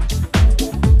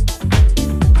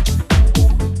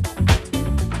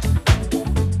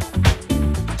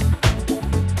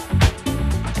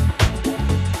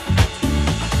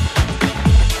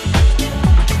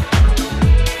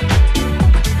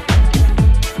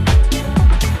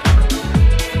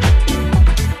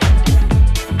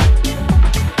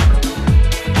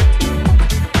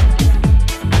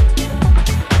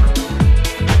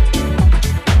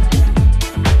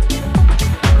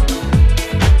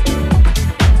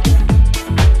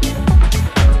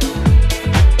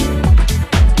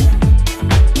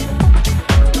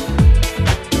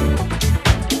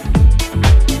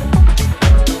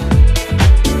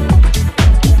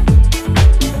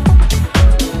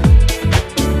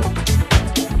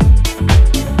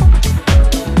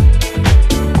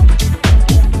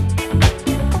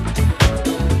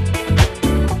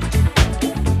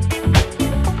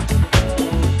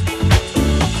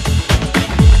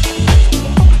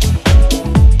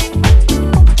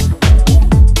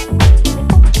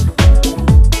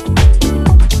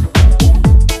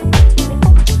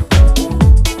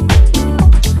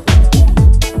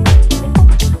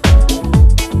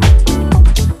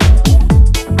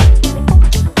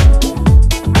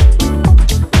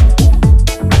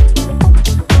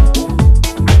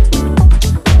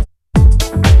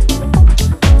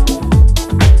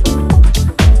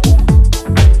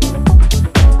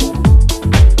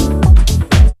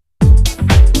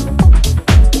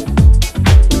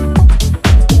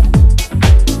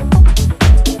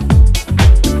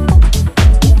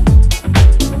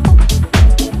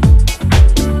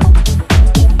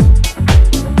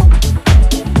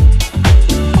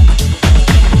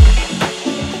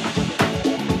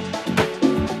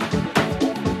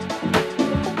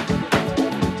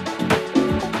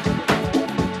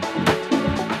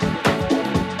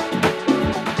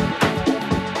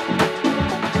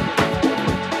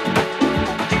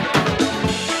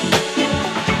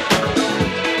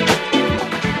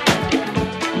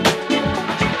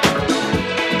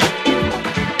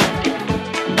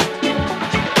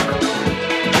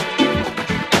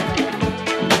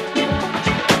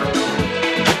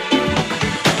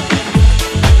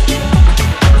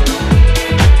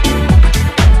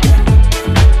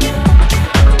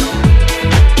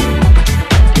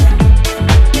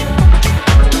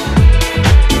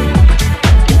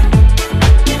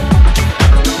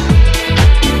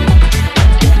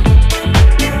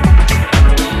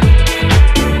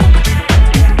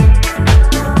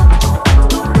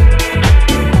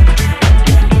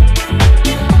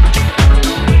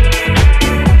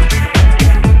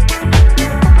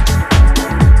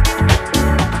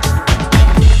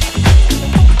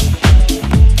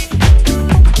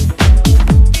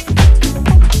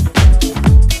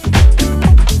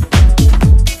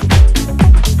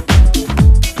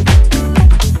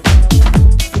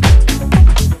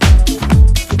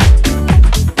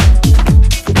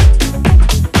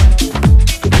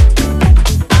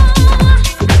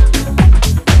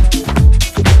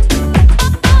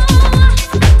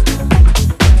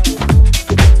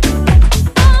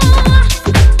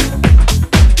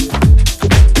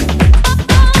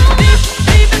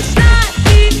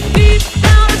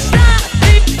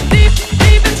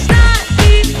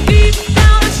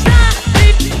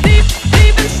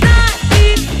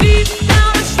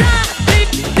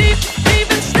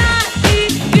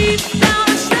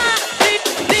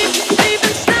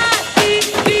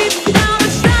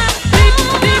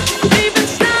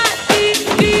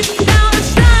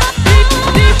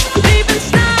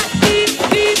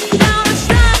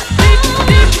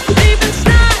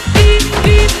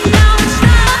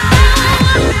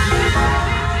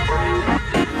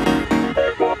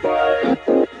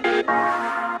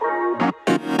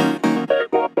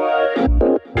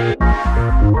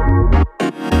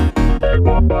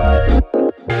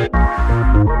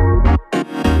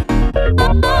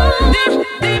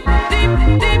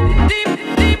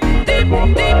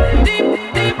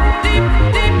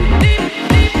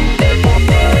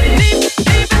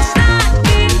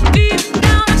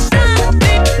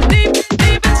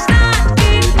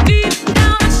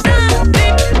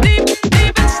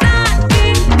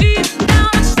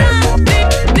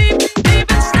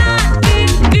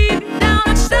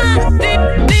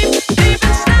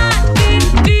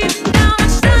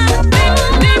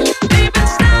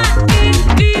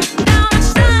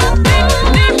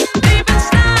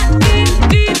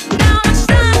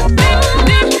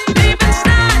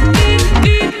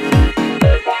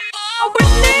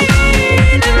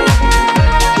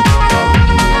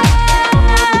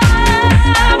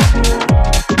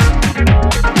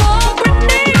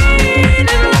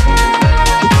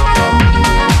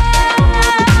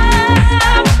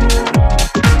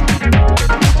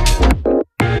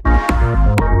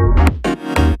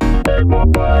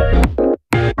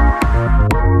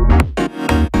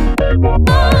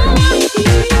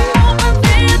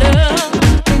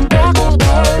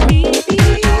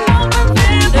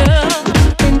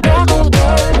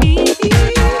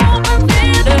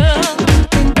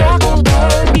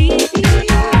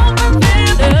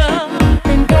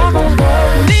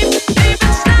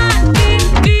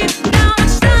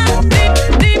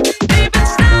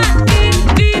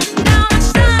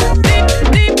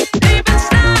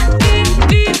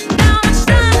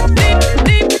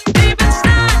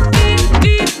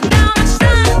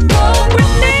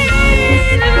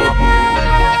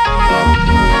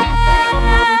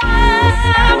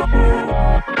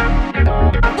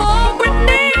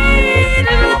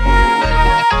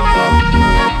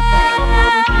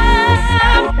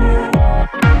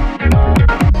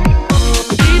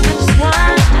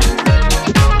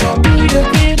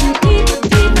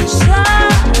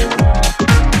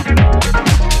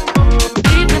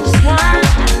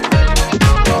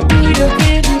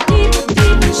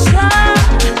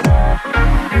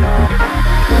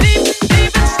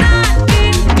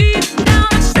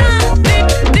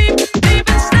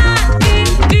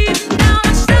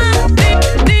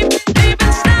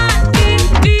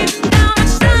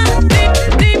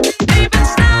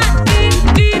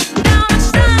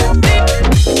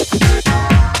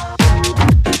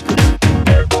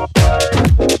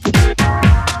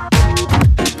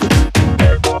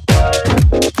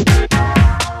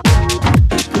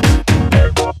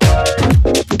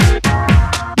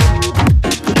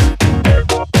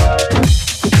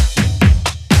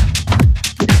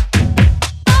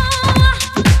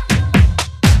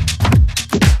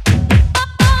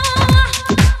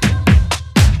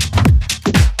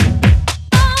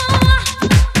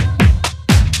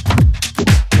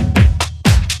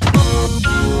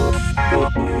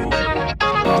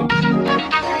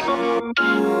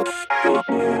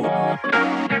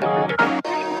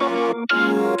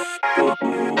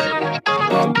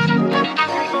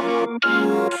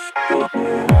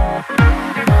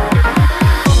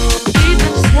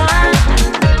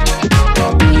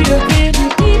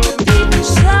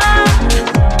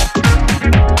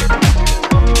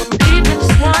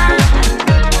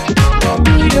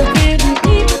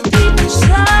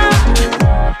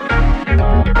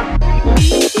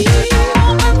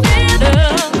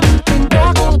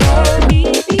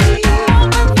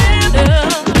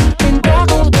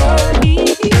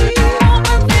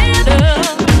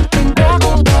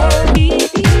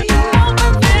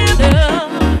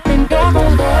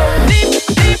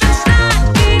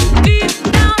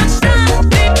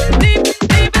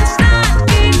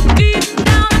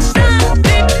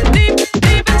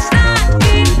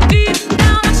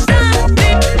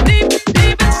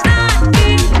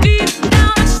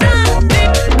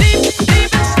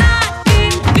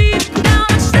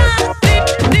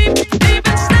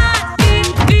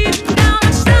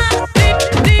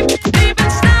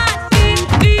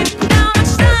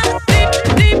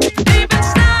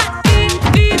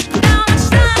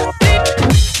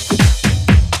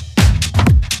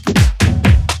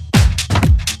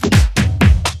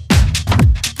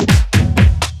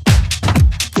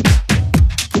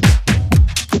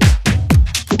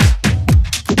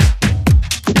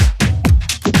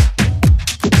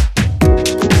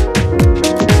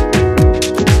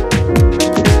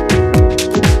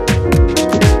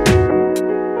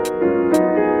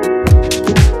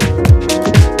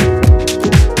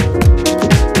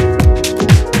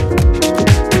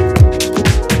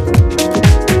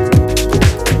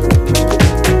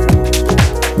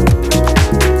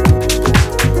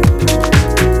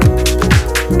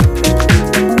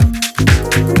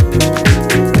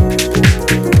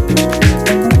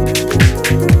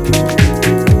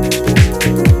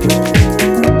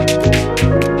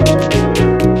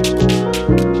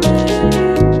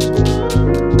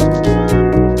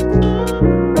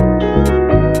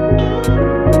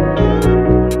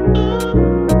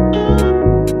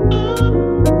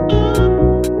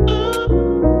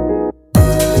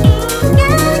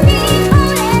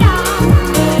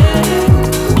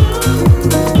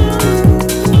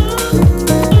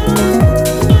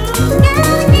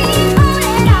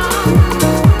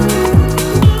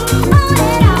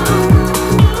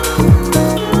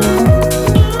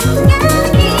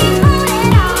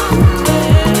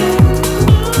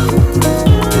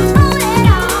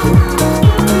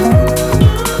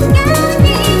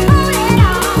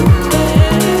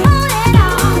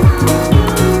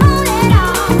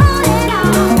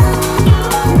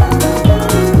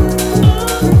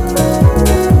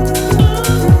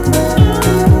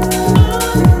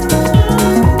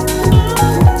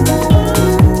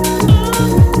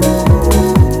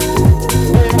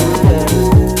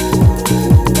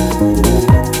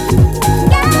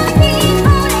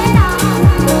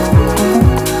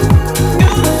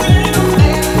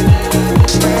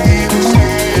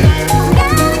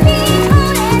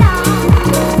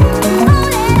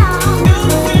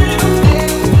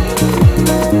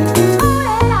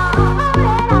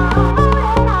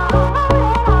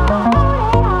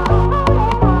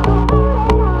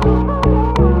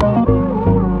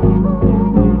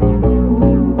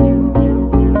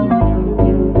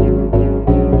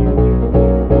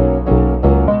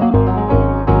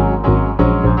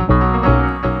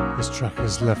 Track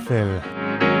is La Fille.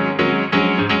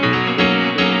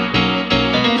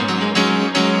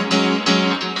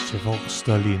 Chevaux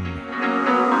Stalin.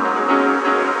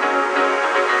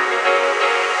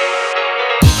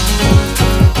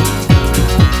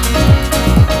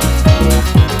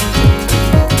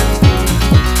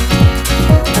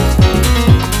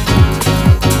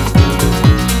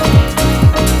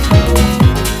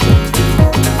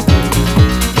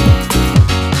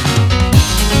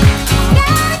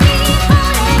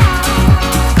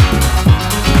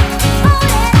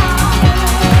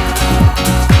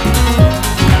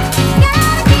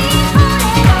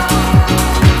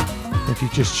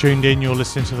 Just tuned in, you're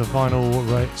listening to the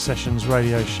Vinyl Sessions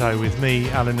radio show with me,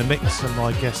 Al in the Mix, and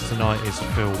my guest tonight is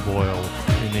Phil Boyle,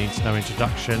 who needs no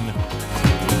introduction.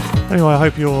 Anyway, I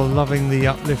hope you're loving the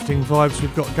uplifting vibes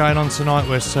we've got going on tonight.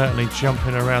 We're certainly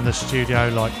jumping around the studio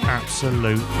like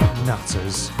absolute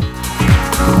nutters.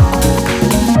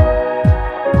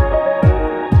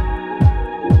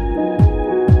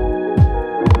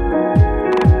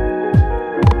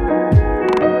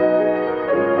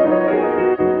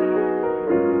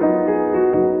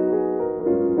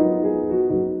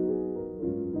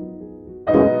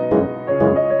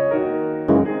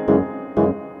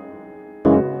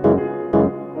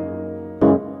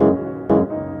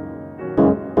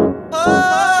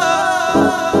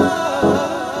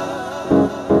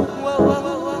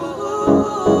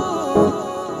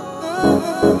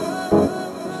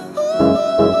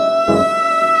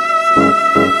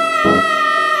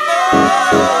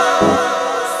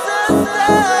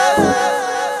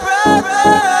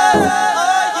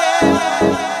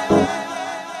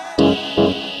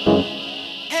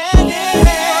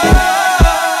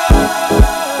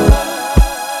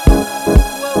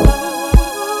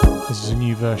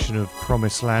 Of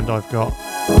Promised Land I've got.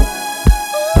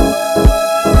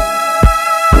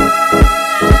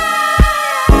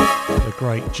 The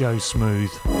great Joe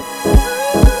Smooth.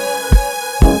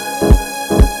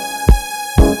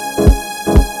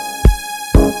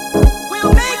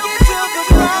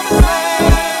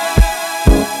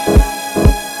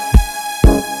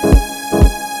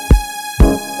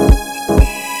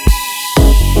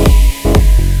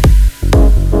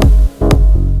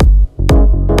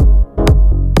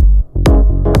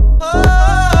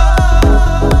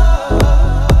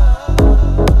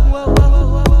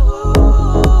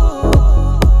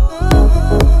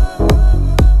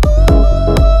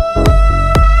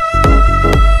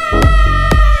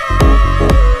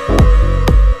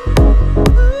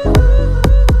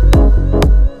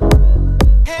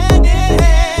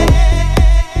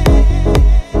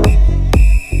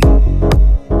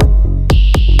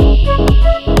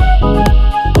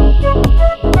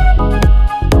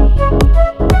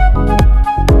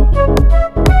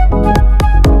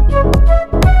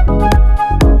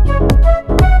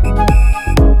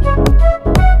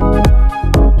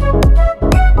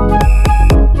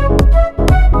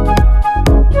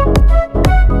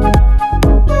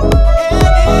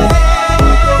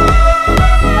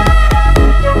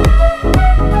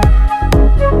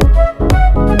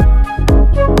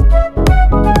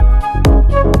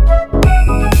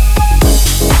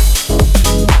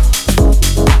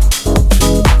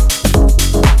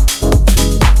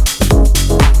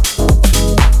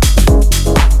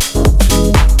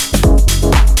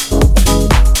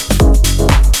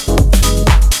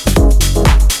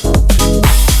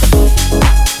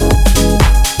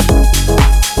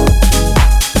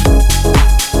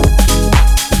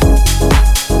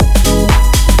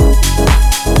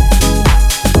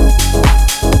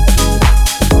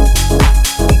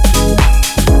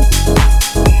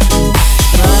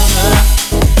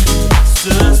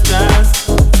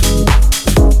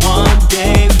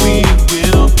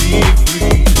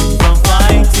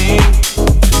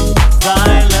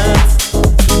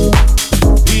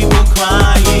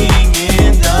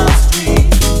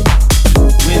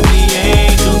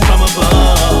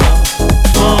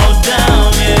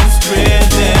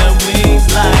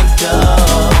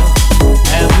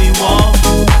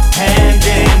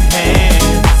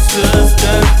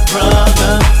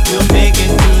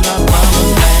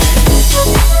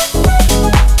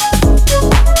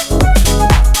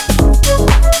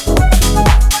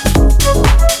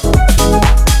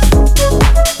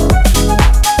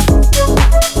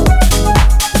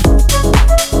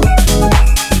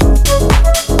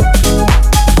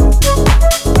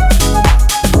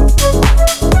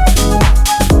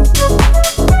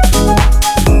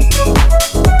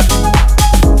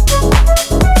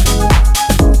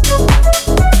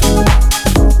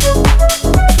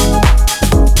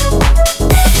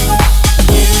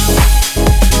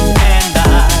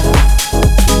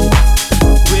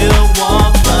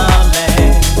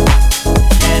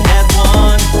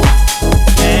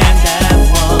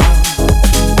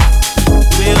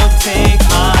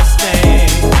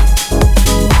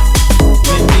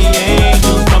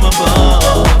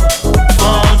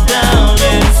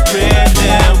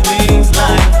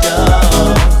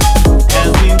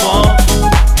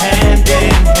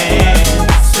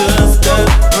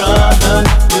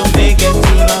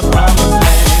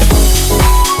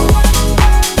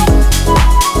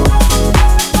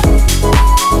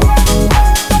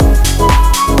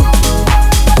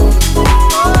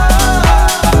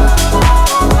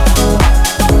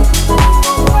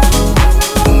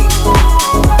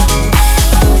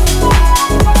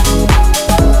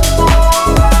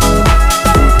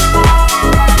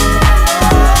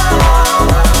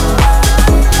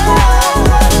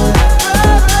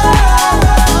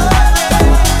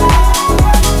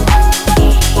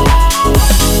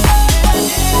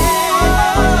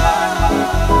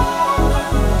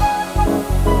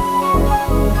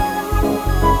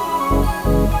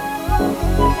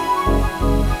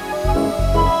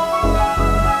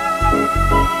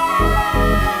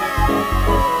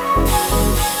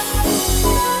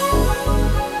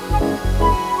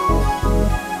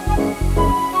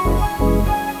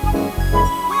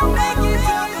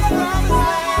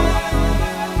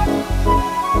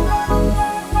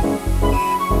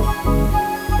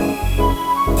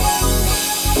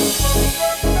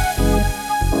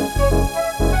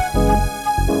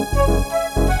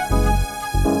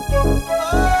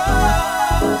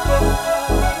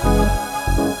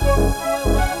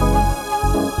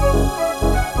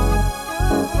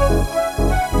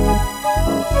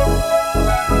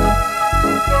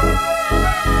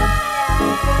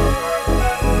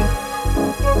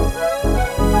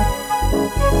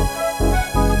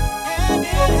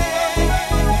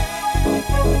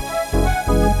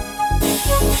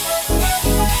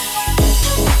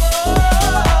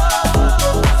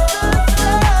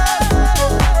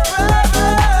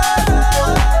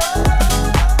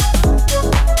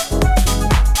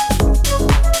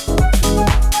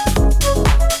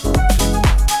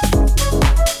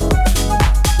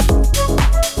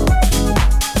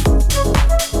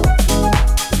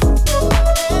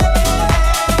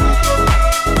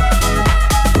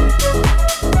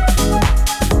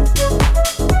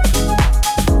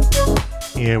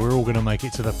 Yeah, we're all going to make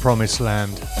it to the promised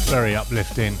land. Very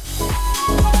uplifting.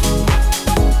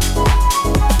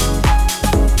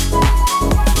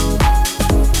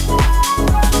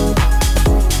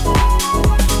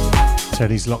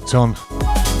 Teddy's locked on.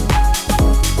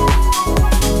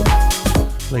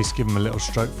 Please give him a little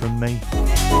stroke from me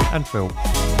and Phil.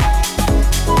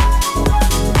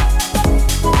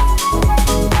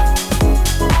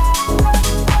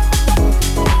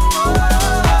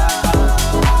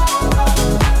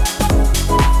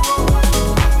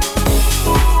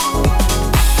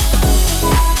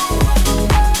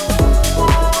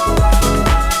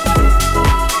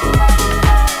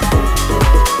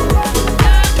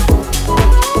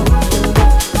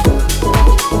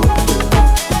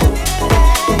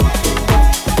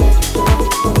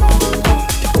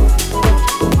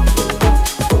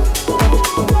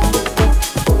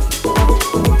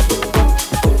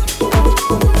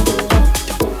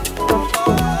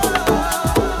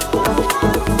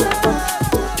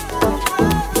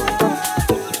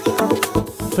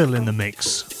 Phil in the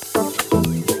mix.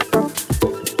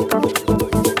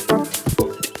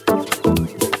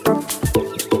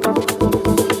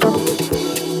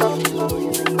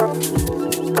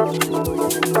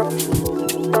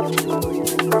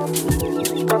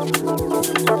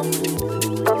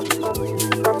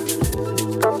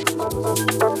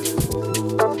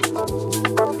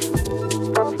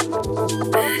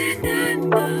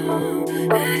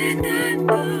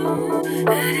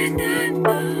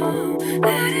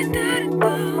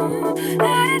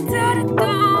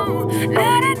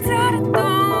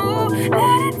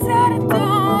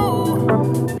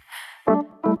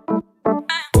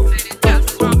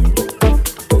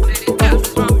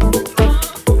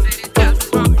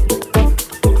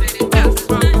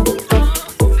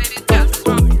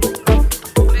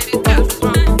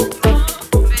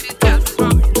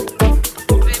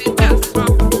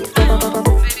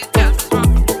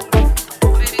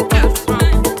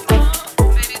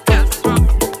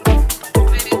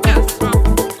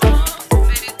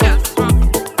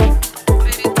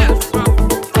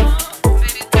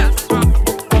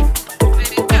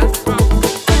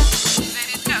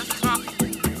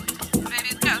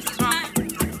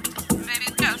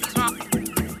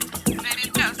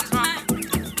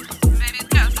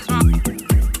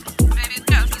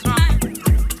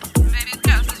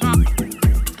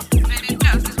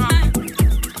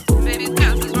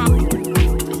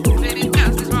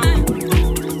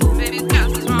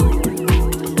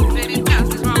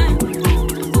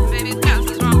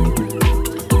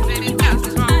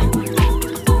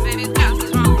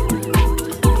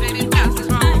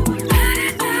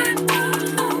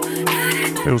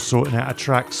 Sorting out a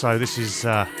track, so this is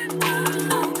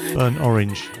Burnt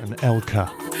Orange and Elka.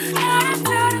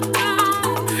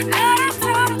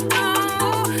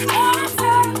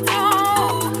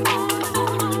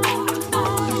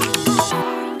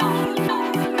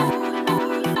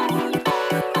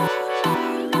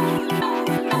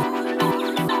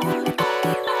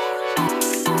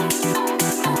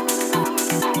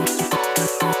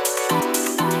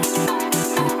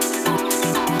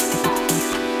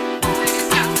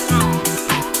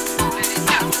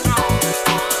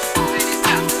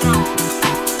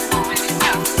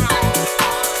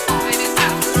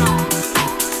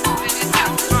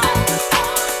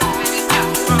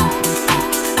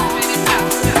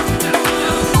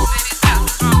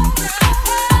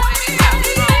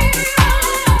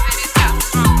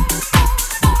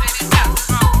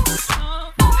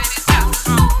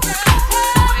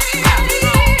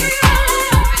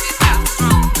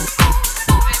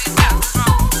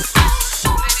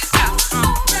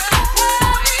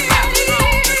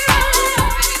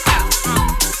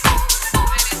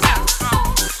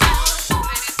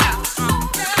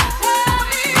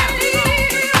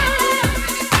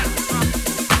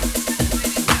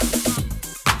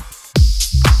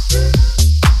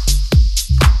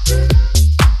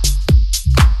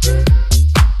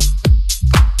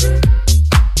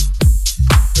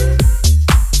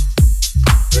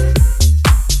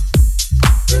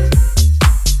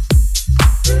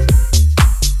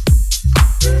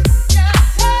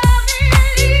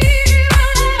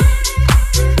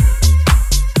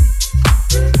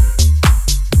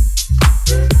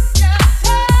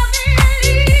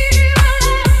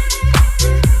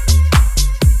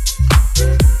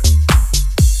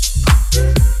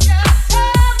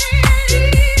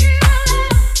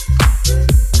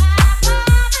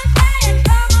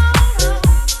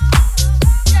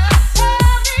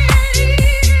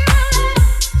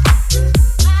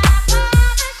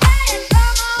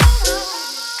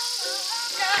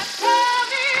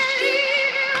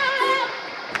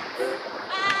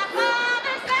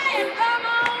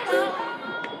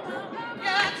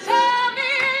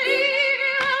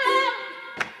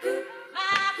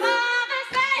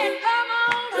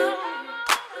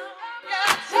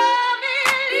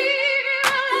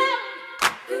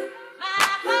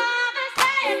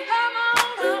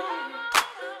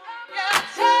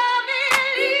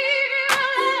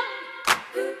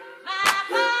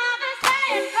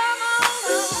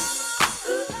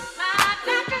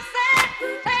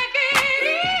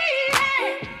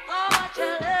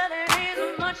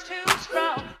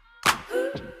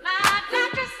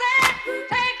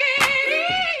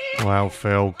 Wow,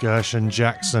 Phil, Gershon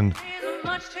Jackson.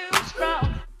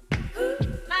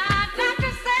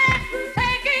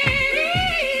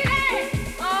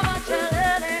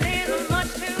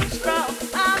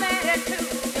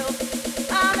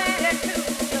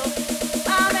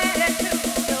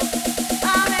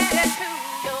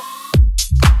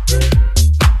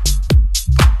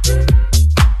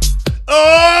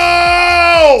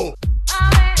 Oh!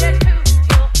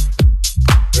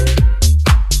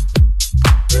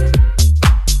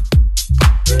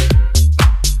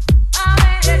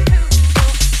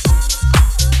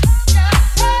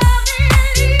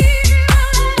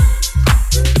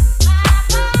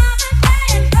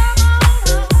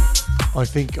 I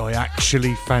think I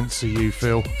actually fancy you,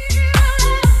 Phil.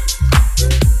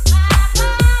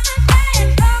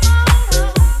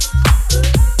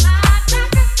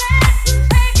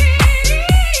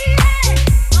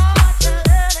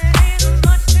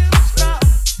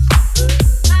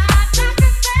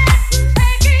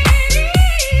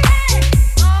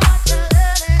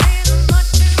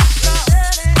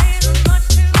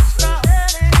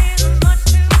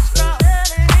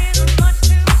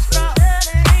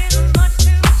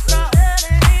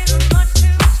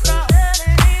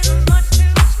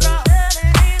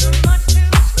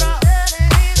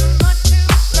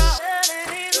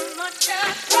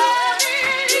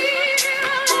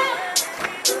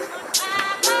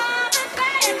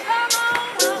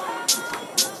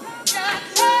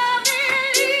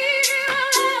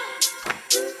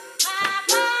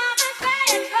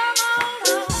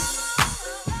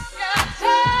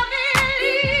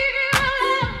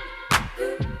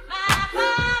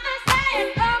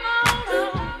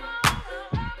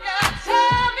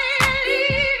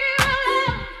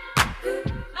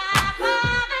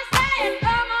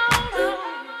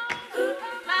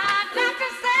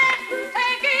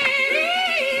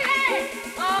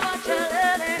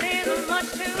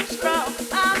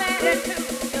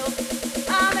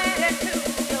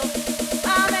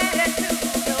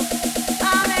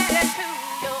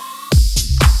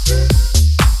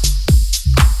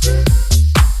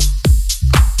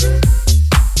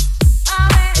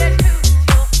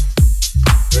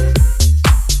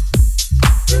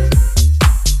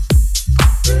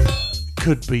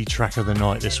 Could be track of the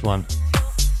night, this one.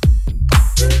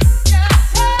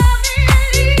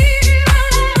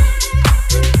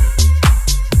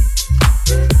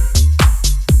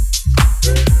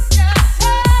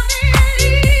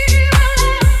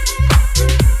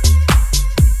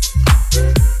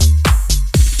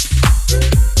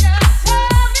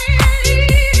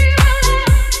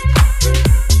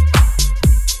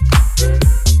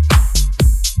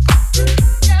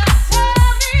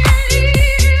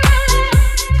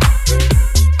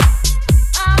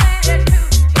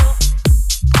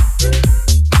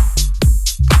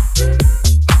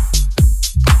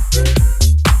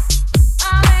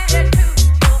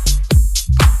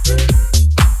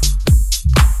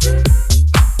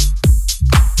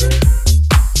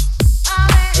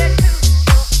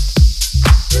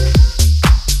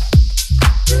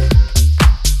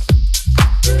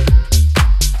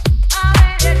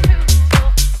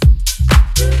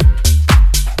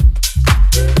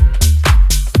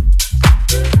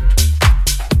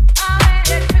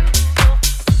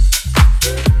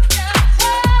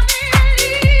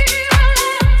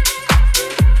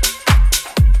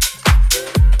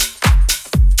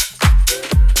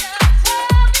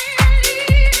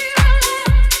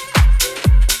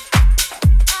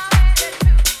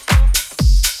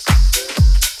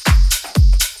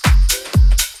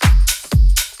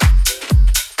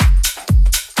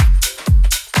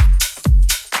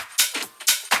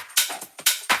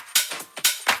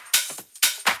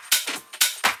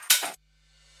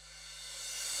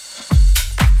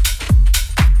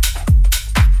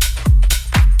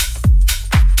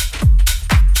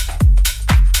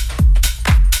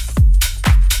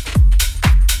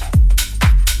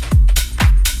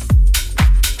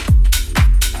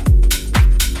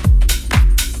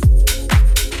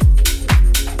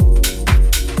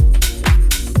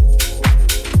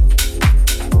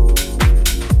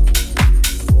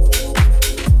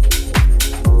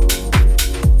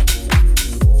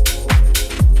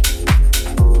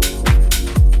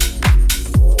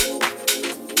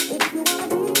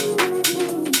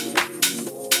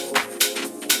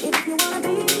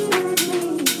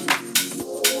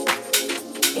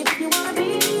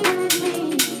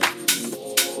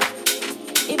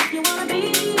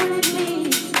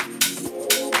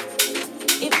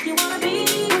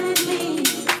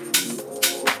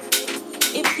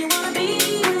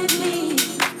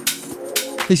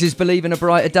 This is Believe in a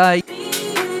Brighter Day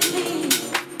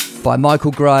by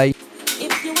Michael Gray.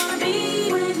 If you wanna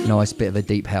nice bit of a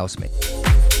deep house mix.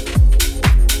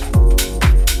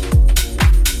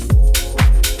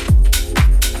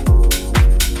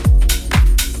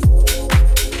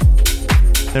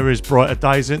 There is brighter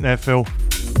days, isn't there, Phil?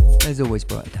 There's always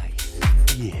brighter days.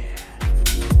 Yeah.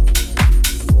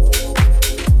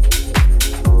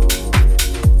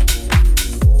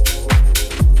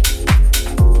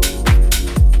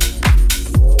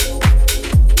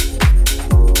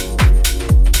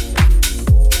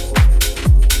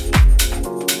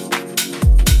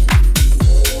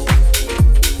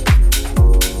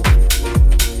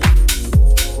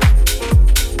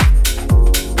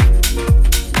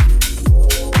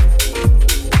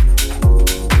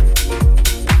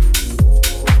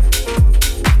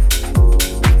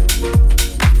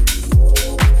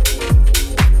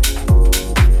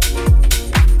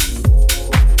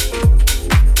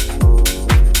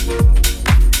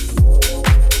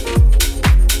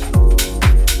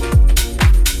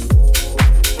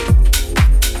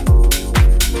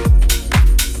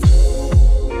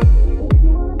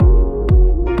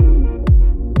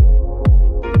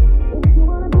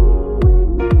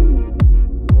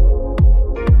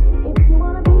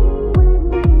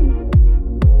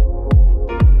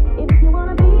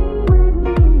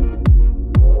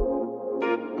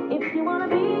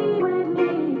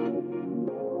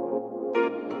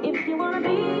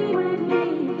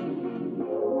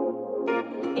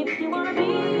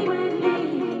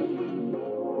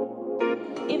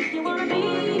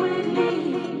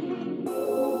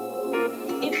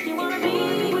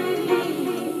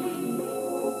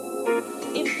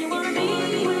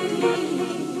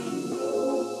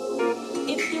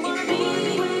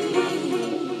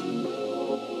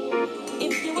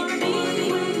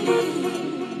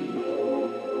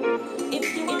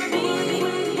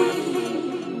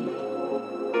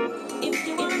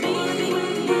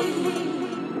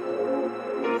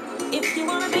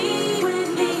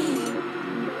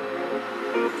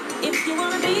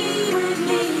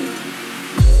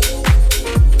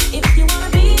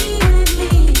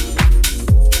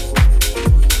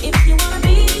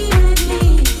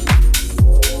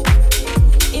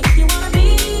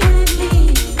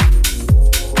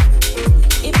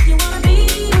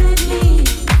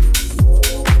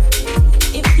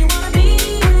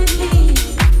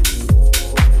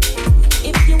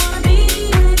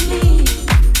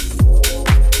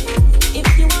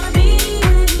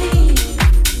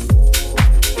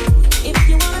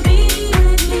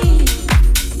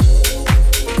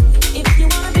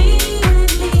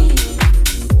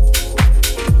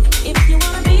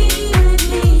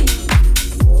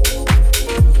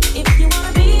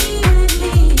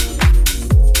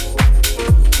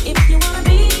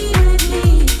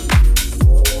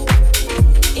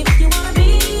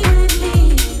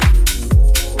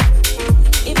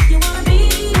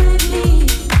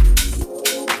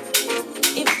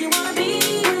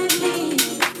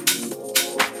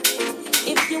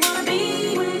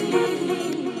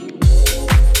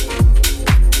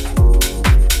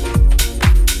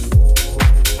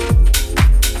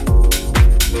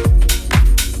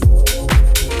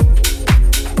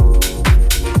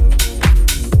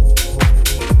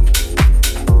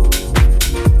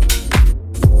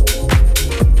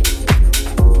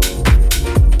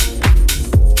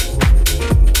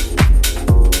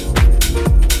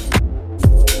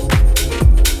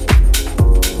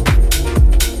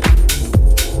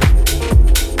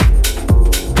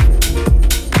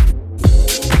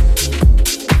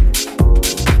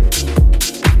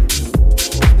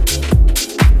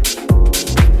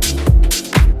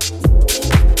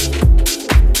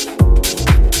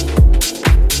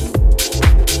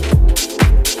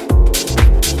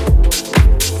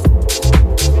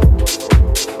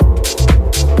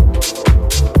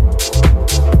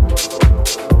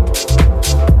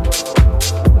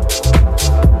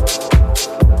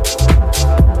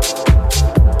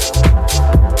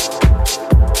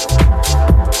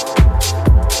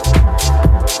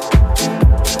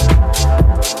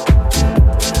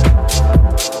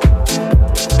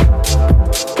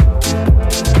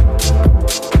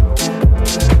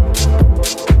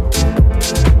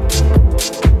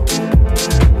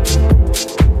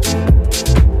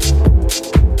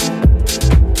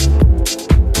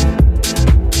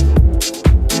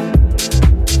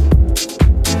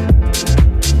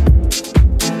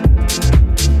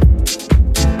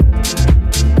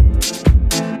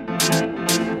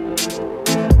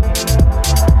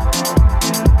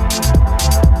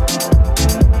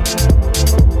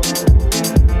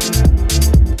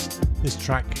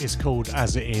 track is called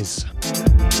As It Is,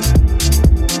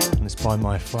 and it's by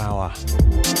My Flower.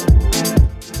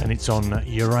 and it's on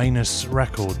Uranus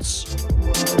Records.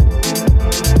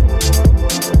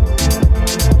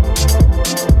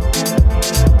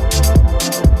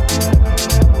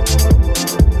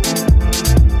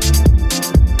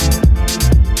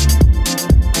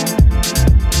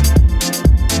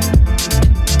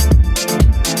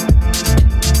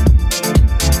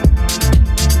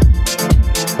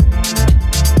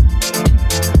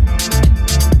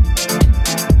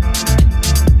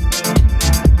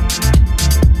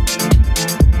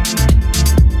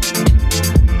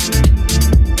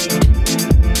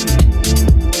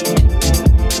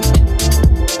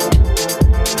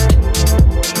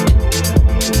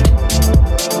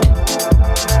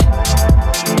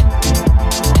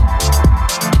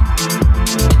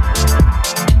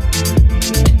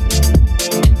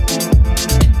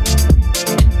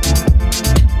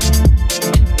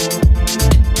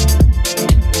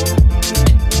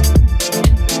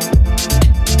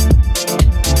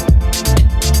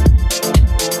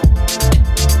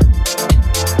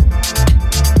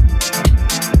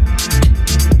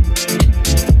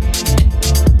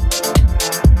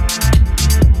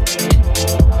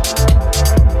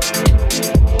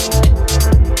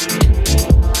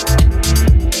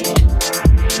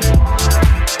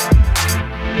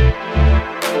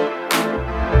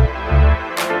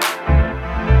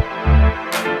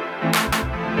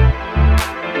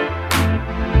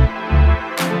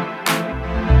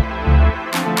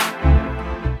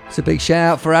 It's a big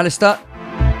shout out for Alistair.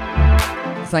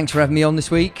 Thanks for having me on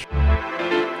this week.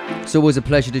 It's always a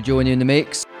pleasure to join you in the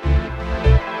mix.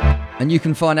 And you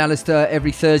can find Alistair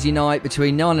every Thursday night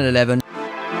between 9 and 11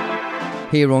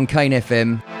 here on Kane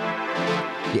FM,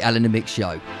 the Al in the Mix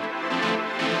show.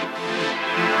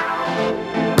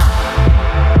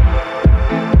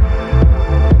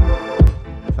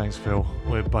 Thanks, Phil.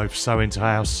 We're both so into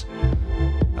house.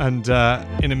 And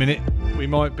in a minute, we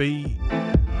might be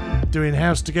doing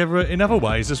house together in other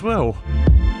ways as well.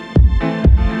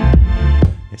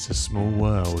 It's a small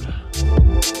world.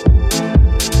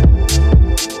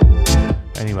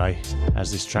 Anyway,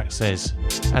 as this track says,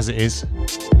 as it is,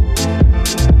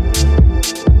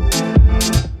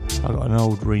 I've got an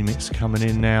old remix coming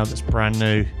in now that's brand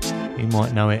new. You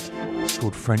might know it. It's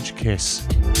called French Kiss.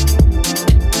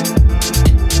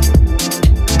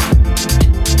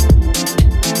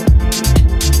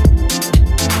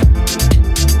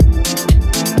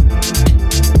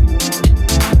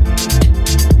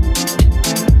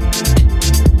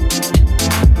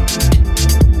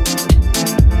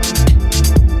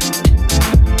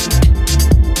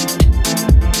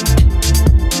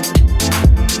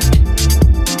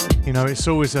 It's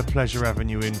always a pleasure having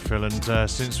you in, Phil, and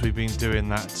since we've been doing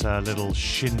that little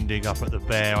shindig up at the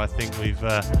Bear, I think we've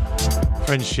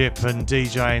friendship and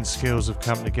DJing skills have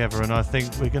come together, and I think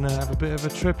we're going to have a bit of a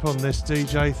trip on this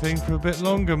DJ thing for a bit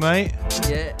longer, mate.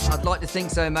 Yeah, I'd like to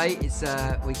think so, mate. It's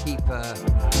we keep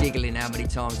giggling how many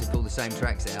times we pull the same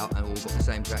tracks out, and we've got the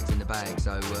same tracks in the bag,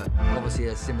 so obviously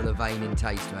a similar vein in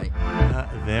taste, mate.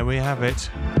 There we have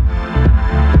it.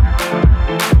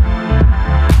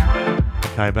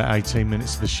 Okay, about 18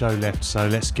 minutes of the show left, so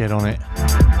let's get on it.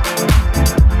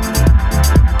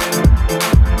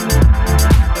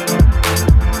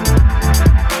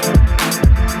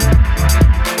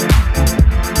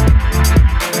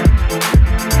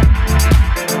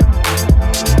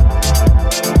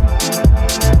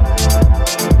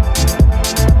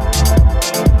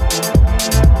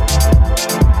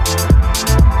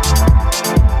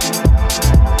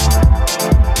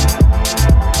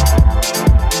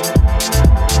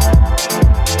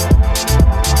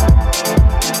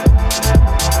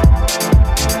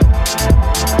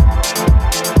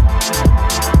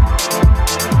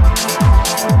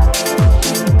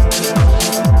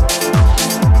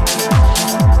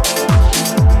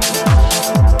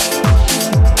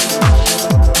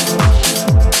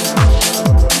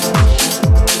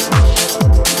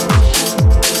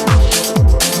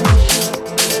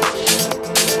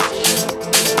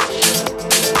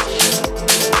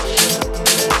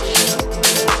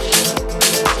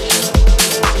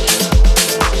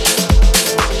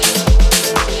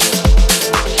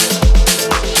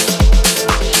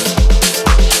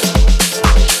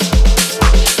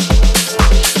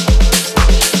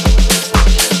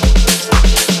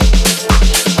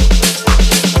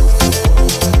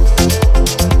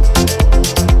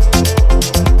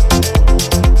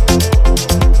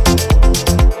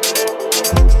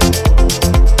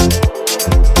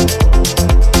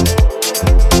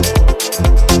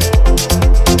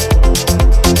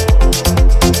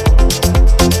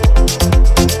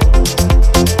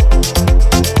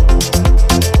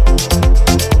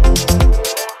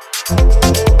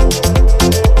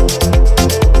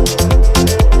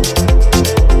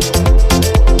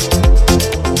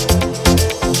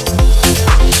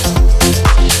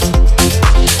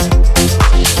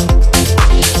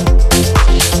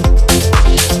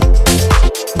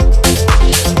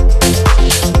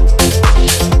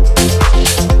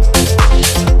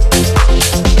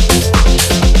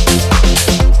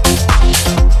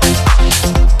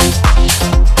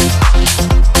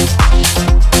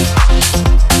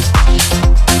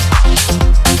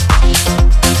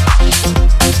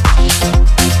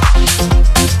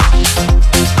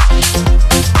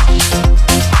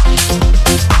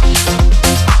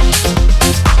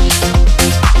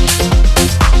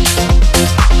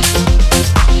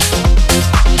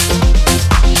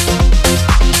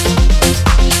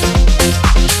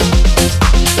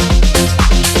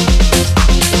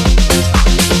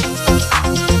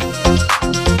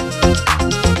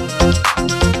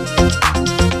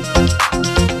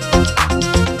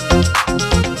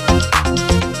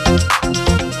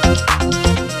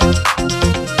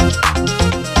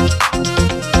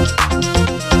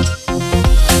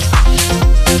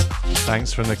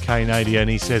 thanks from the Canadian.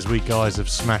 He says we guys have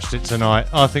smashed it tonight.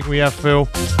 I think we have, Phil.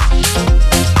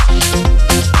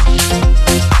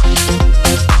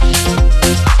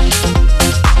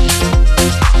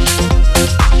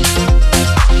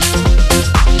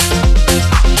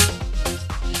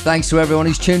 Thanks to everyone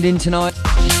who's tuned in tonight.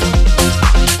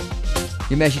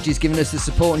 Your messages giving us the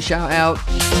support and shout out.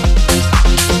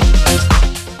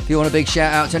 If you want a big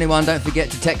shout out to anyone, don't forget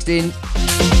to text in.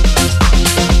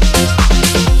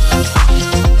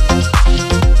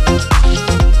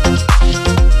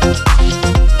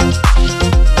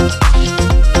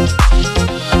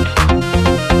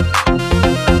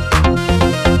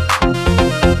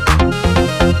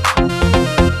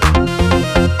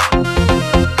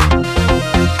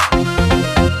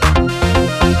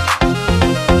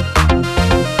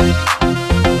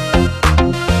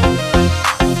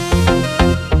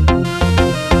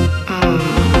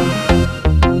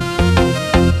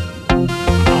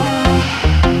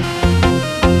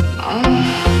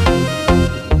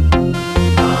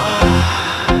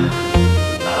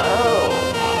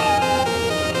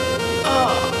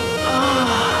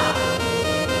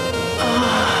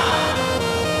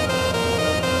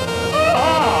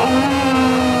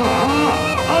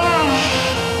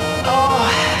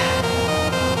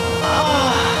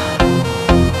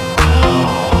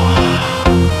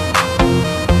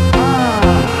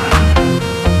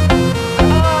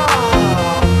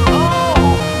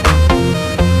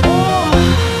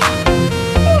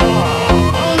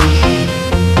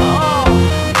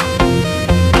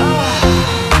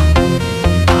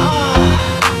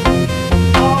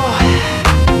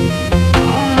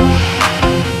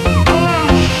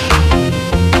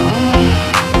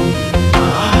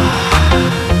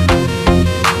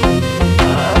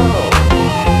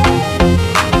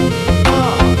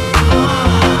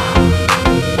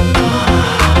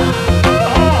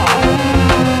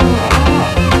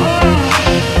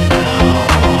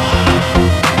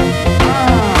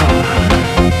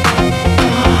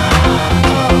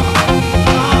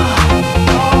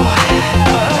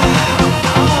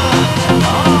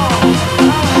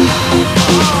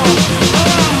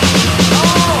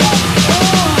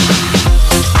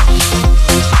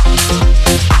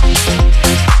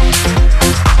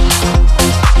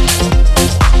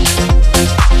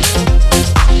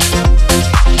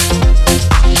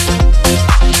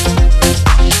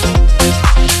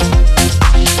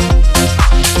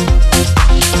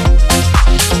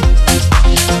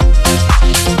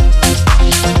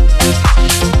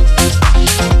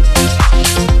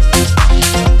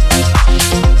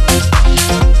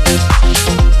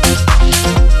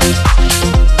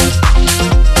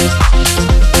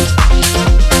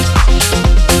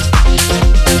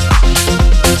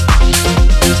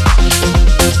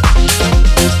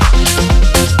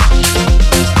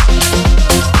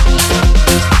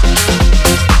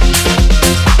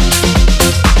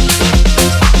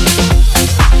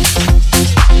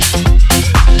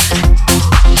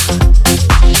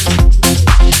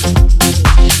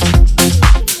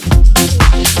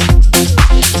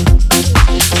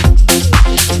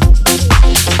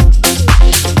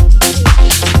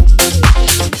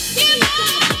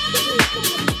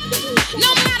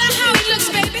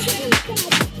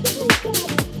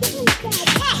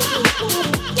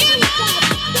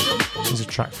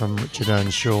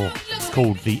 Sure, it's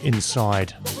called The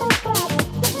Inside.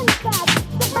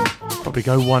 Probably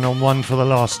go one-on-one for the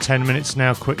last 10 minutes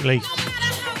now quickly.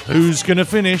 Who's gonna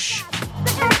finish?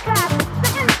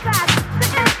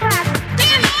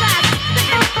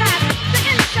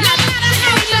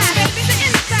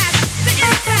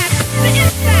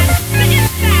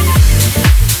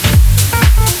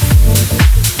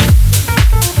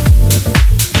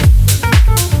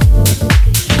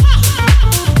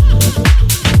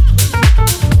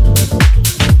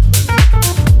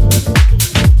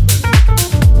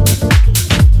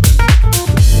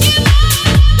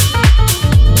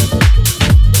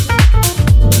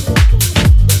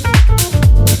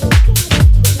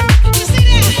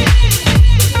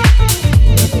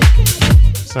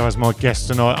 So as my guest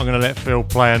tonight, I'm going to let Phil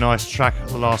play a nice track,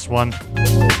 the last one.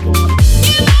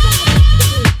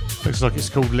 Looks like it's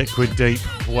called Liquid Deep.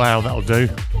 Wow, that'll do.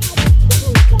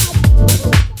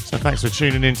 So thanks for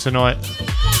tuning in tonight.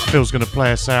 Phil's going to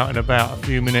play us out in about a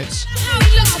few minutes.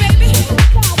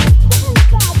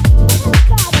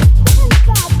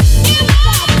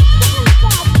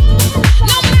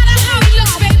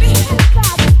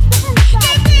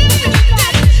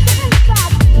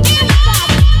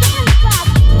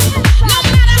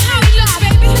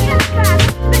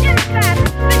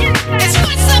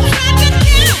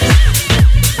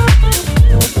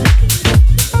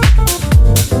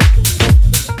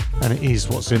 is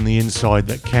what's in the inside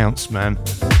that counts, man.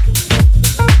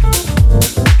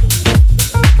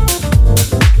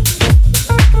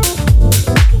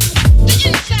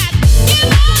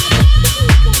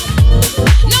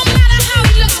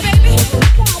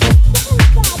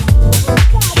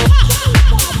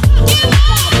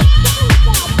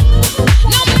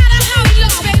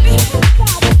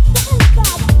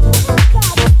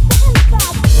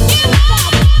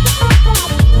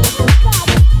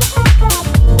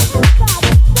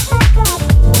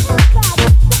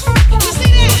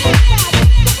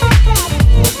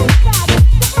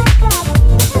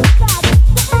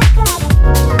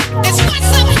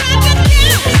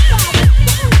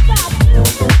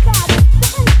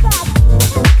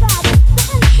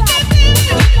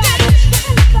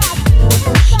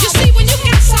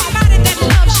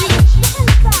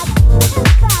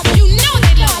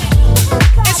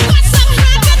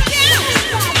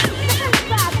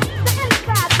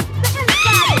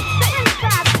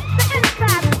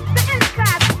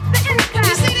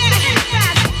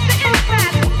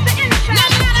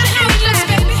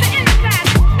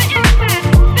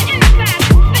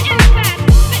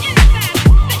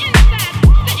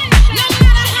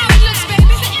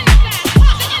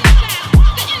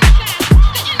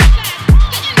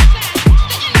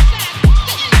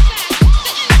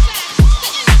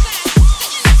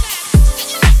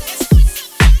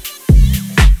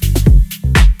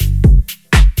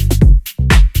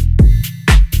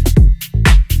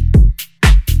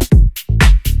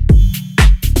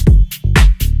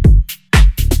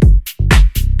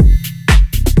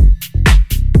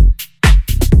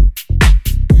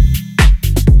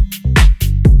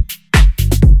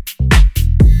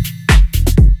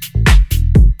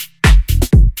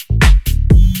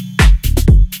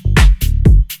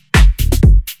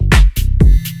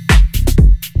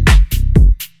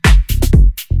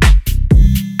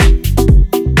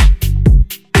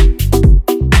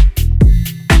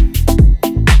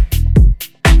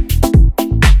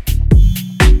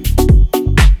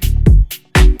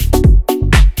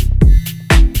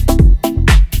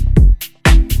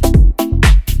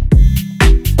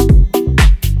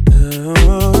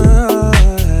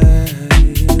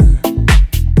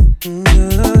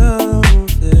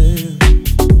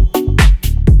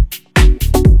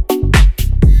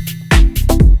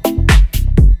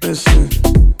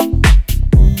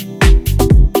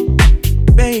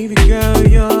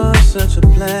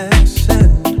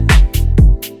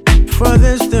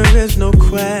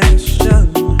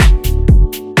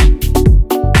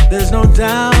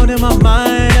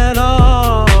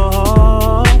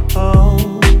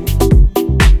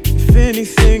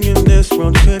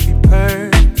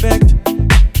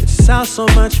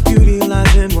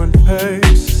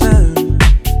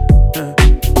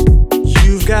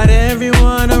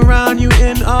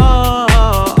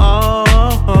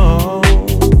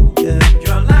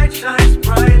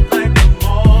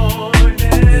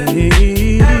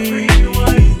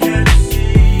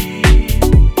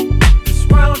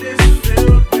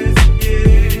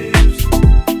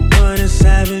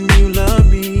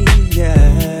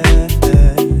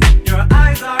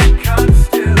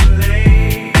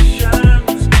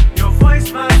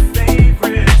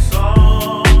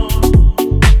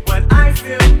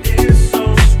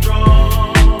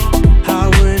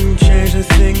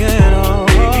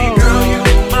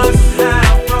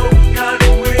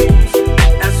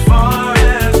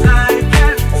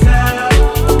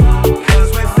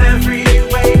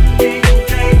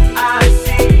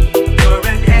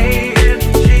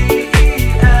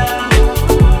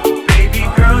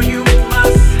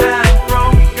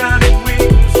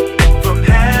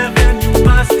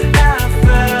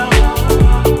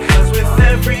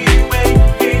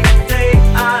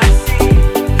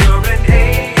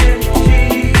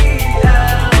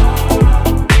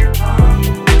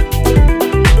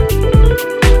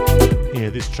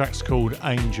 Track's called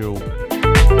Angel.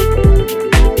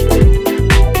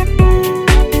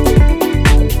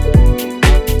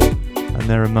 And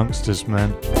they're amongst us,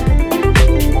 man.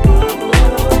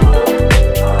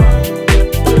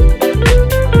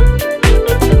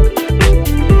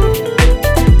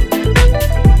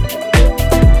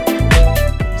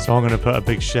 So I'm going to put a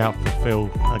big shout for Phil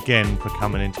again for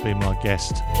coming in to be my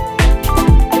guest.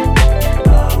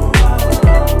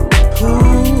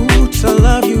 To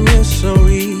love you is so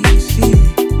easy.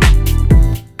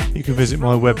 You can visit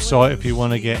my website if you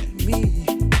want to get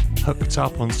hooked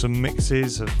up on some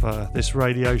mixes of this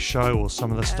radio show or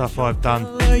some of the stuff I've done.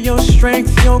 Your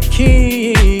strength, your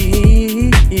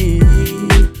key.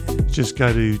 just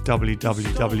go to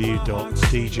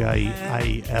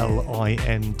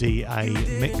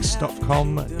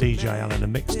www.djalandamix.com,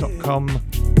 djalandamix.com.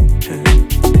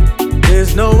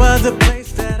 There's no other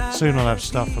place that Soon I'll have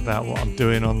stuff about what I'm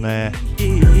doing on there.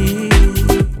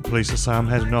 I'm pleased to say I'm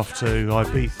heading off to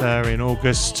Ibiza in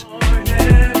August.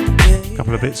 A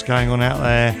couple of bits going on out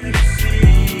there.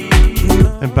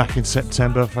 And back in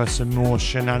September for some more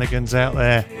shenanigans out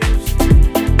there.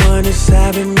 One is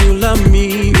having you love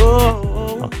me.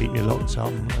 Oh. I'll keep you locked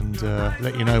on and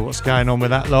let you know what's going on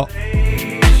with that lot.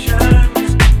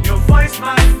 Your voice,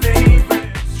 my favorite.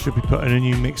 Should be putting a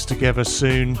new mix together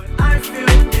soon. I feel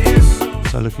this.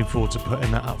 So looking forward to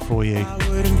putting that up for you. I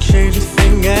wouldn't change a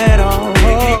thing at all.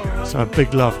 So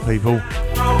big love, people.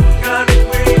 Broken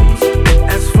wings,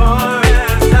 as far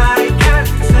as I can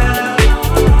tell.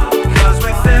 'Cause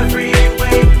with every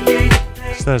waking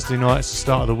It's Thursday night, it's the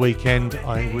start of the weekend.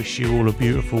 I wish you all a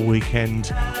beautiful weekend.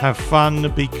 Have fun,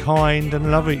 be kind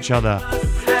and love each other.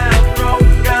 have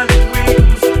broken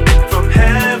wings from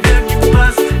heaven, you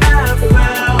must have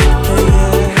fell.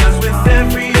 'Cause with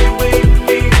every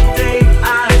waking day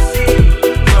I see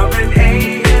you're an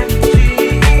angel.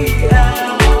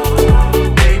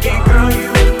 Baby girl,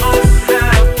 you must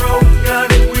have broken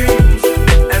wings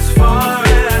as far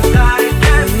as I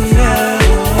can tell.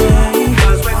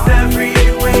 'Cause with every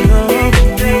waking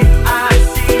day I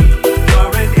see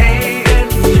you're an angel.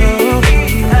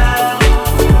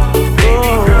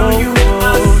 Baby girl, you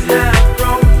must have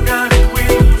broken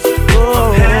wings from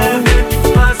heaven, you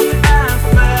must have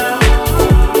fell.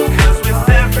 'Cause with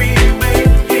every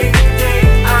waking day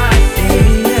I see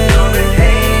you're an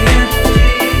angel.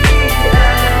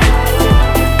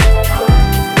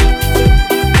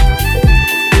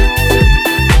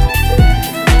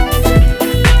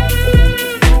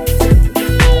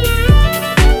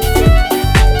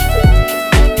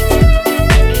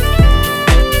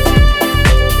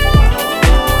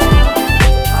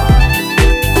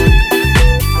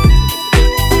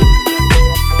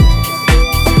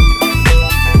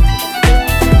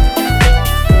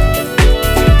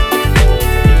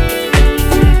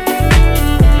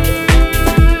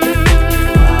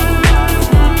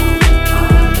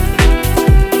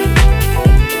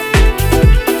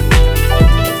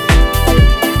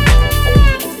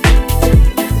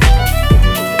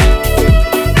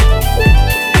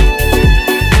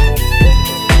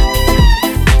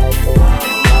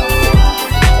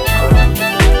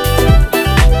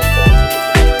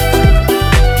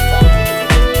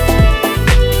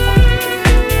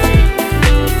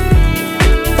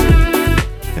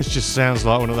 It just sounds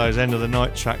like one of those end of the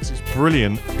night tracks. It's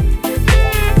brilliant.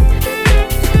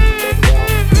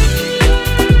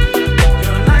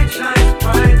 Your light shines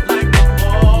bright like the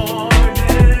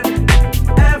morning.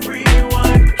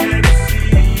 Everyone can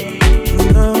see.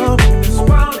 This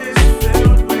world is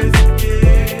filled with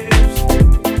gifts.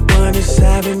 One is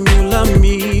having you love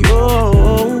me.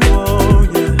 Oh, yeah.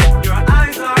 Your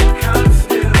eyes are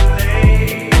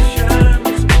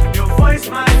constellations. Your voice,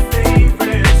 my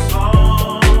favorite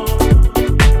song.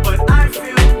 But I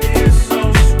feel this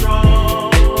so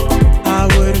strong. I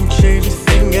wouldn't change a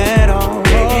thing at all.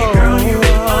 Baby girl, you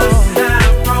must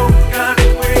have broken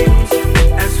wings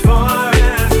as far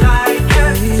as I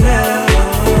can tell.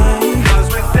 'Cause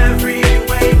with every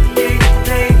waking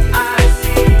day I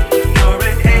see you're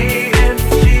an angel.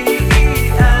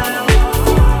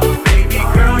 Baby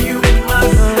girl, you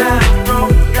must have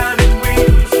broken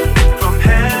wings from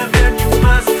heaven, you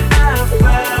must have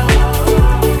fell.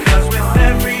 'Cause with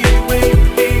every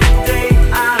waking day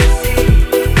I see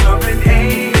you're an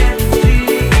angel.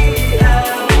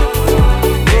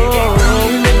 Baby girl,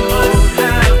 you must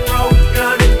have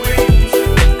broken wings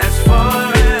as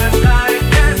far as I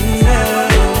can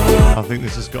tell. I think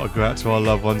this has got to go out to our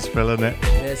loved ones, Phil, isn't it?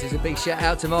 Yes, it's a big shout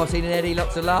out to Martin and Eddie.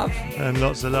 Lots of love. And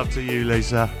lots of love to you,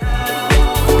 Lisa.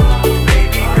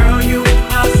 Baby girl, you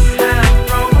must have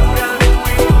broken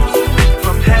wings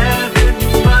from heaven, you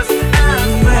must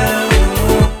have fell.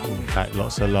 In fact,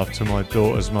 lots of love to my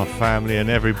daughters, my family, and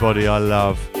everybody I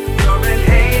love. You're an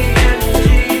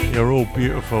angel. You're all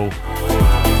beautiful.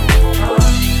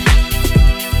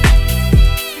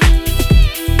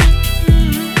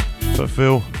 But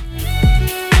Phil,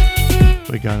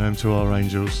 we're going home to our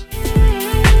angels.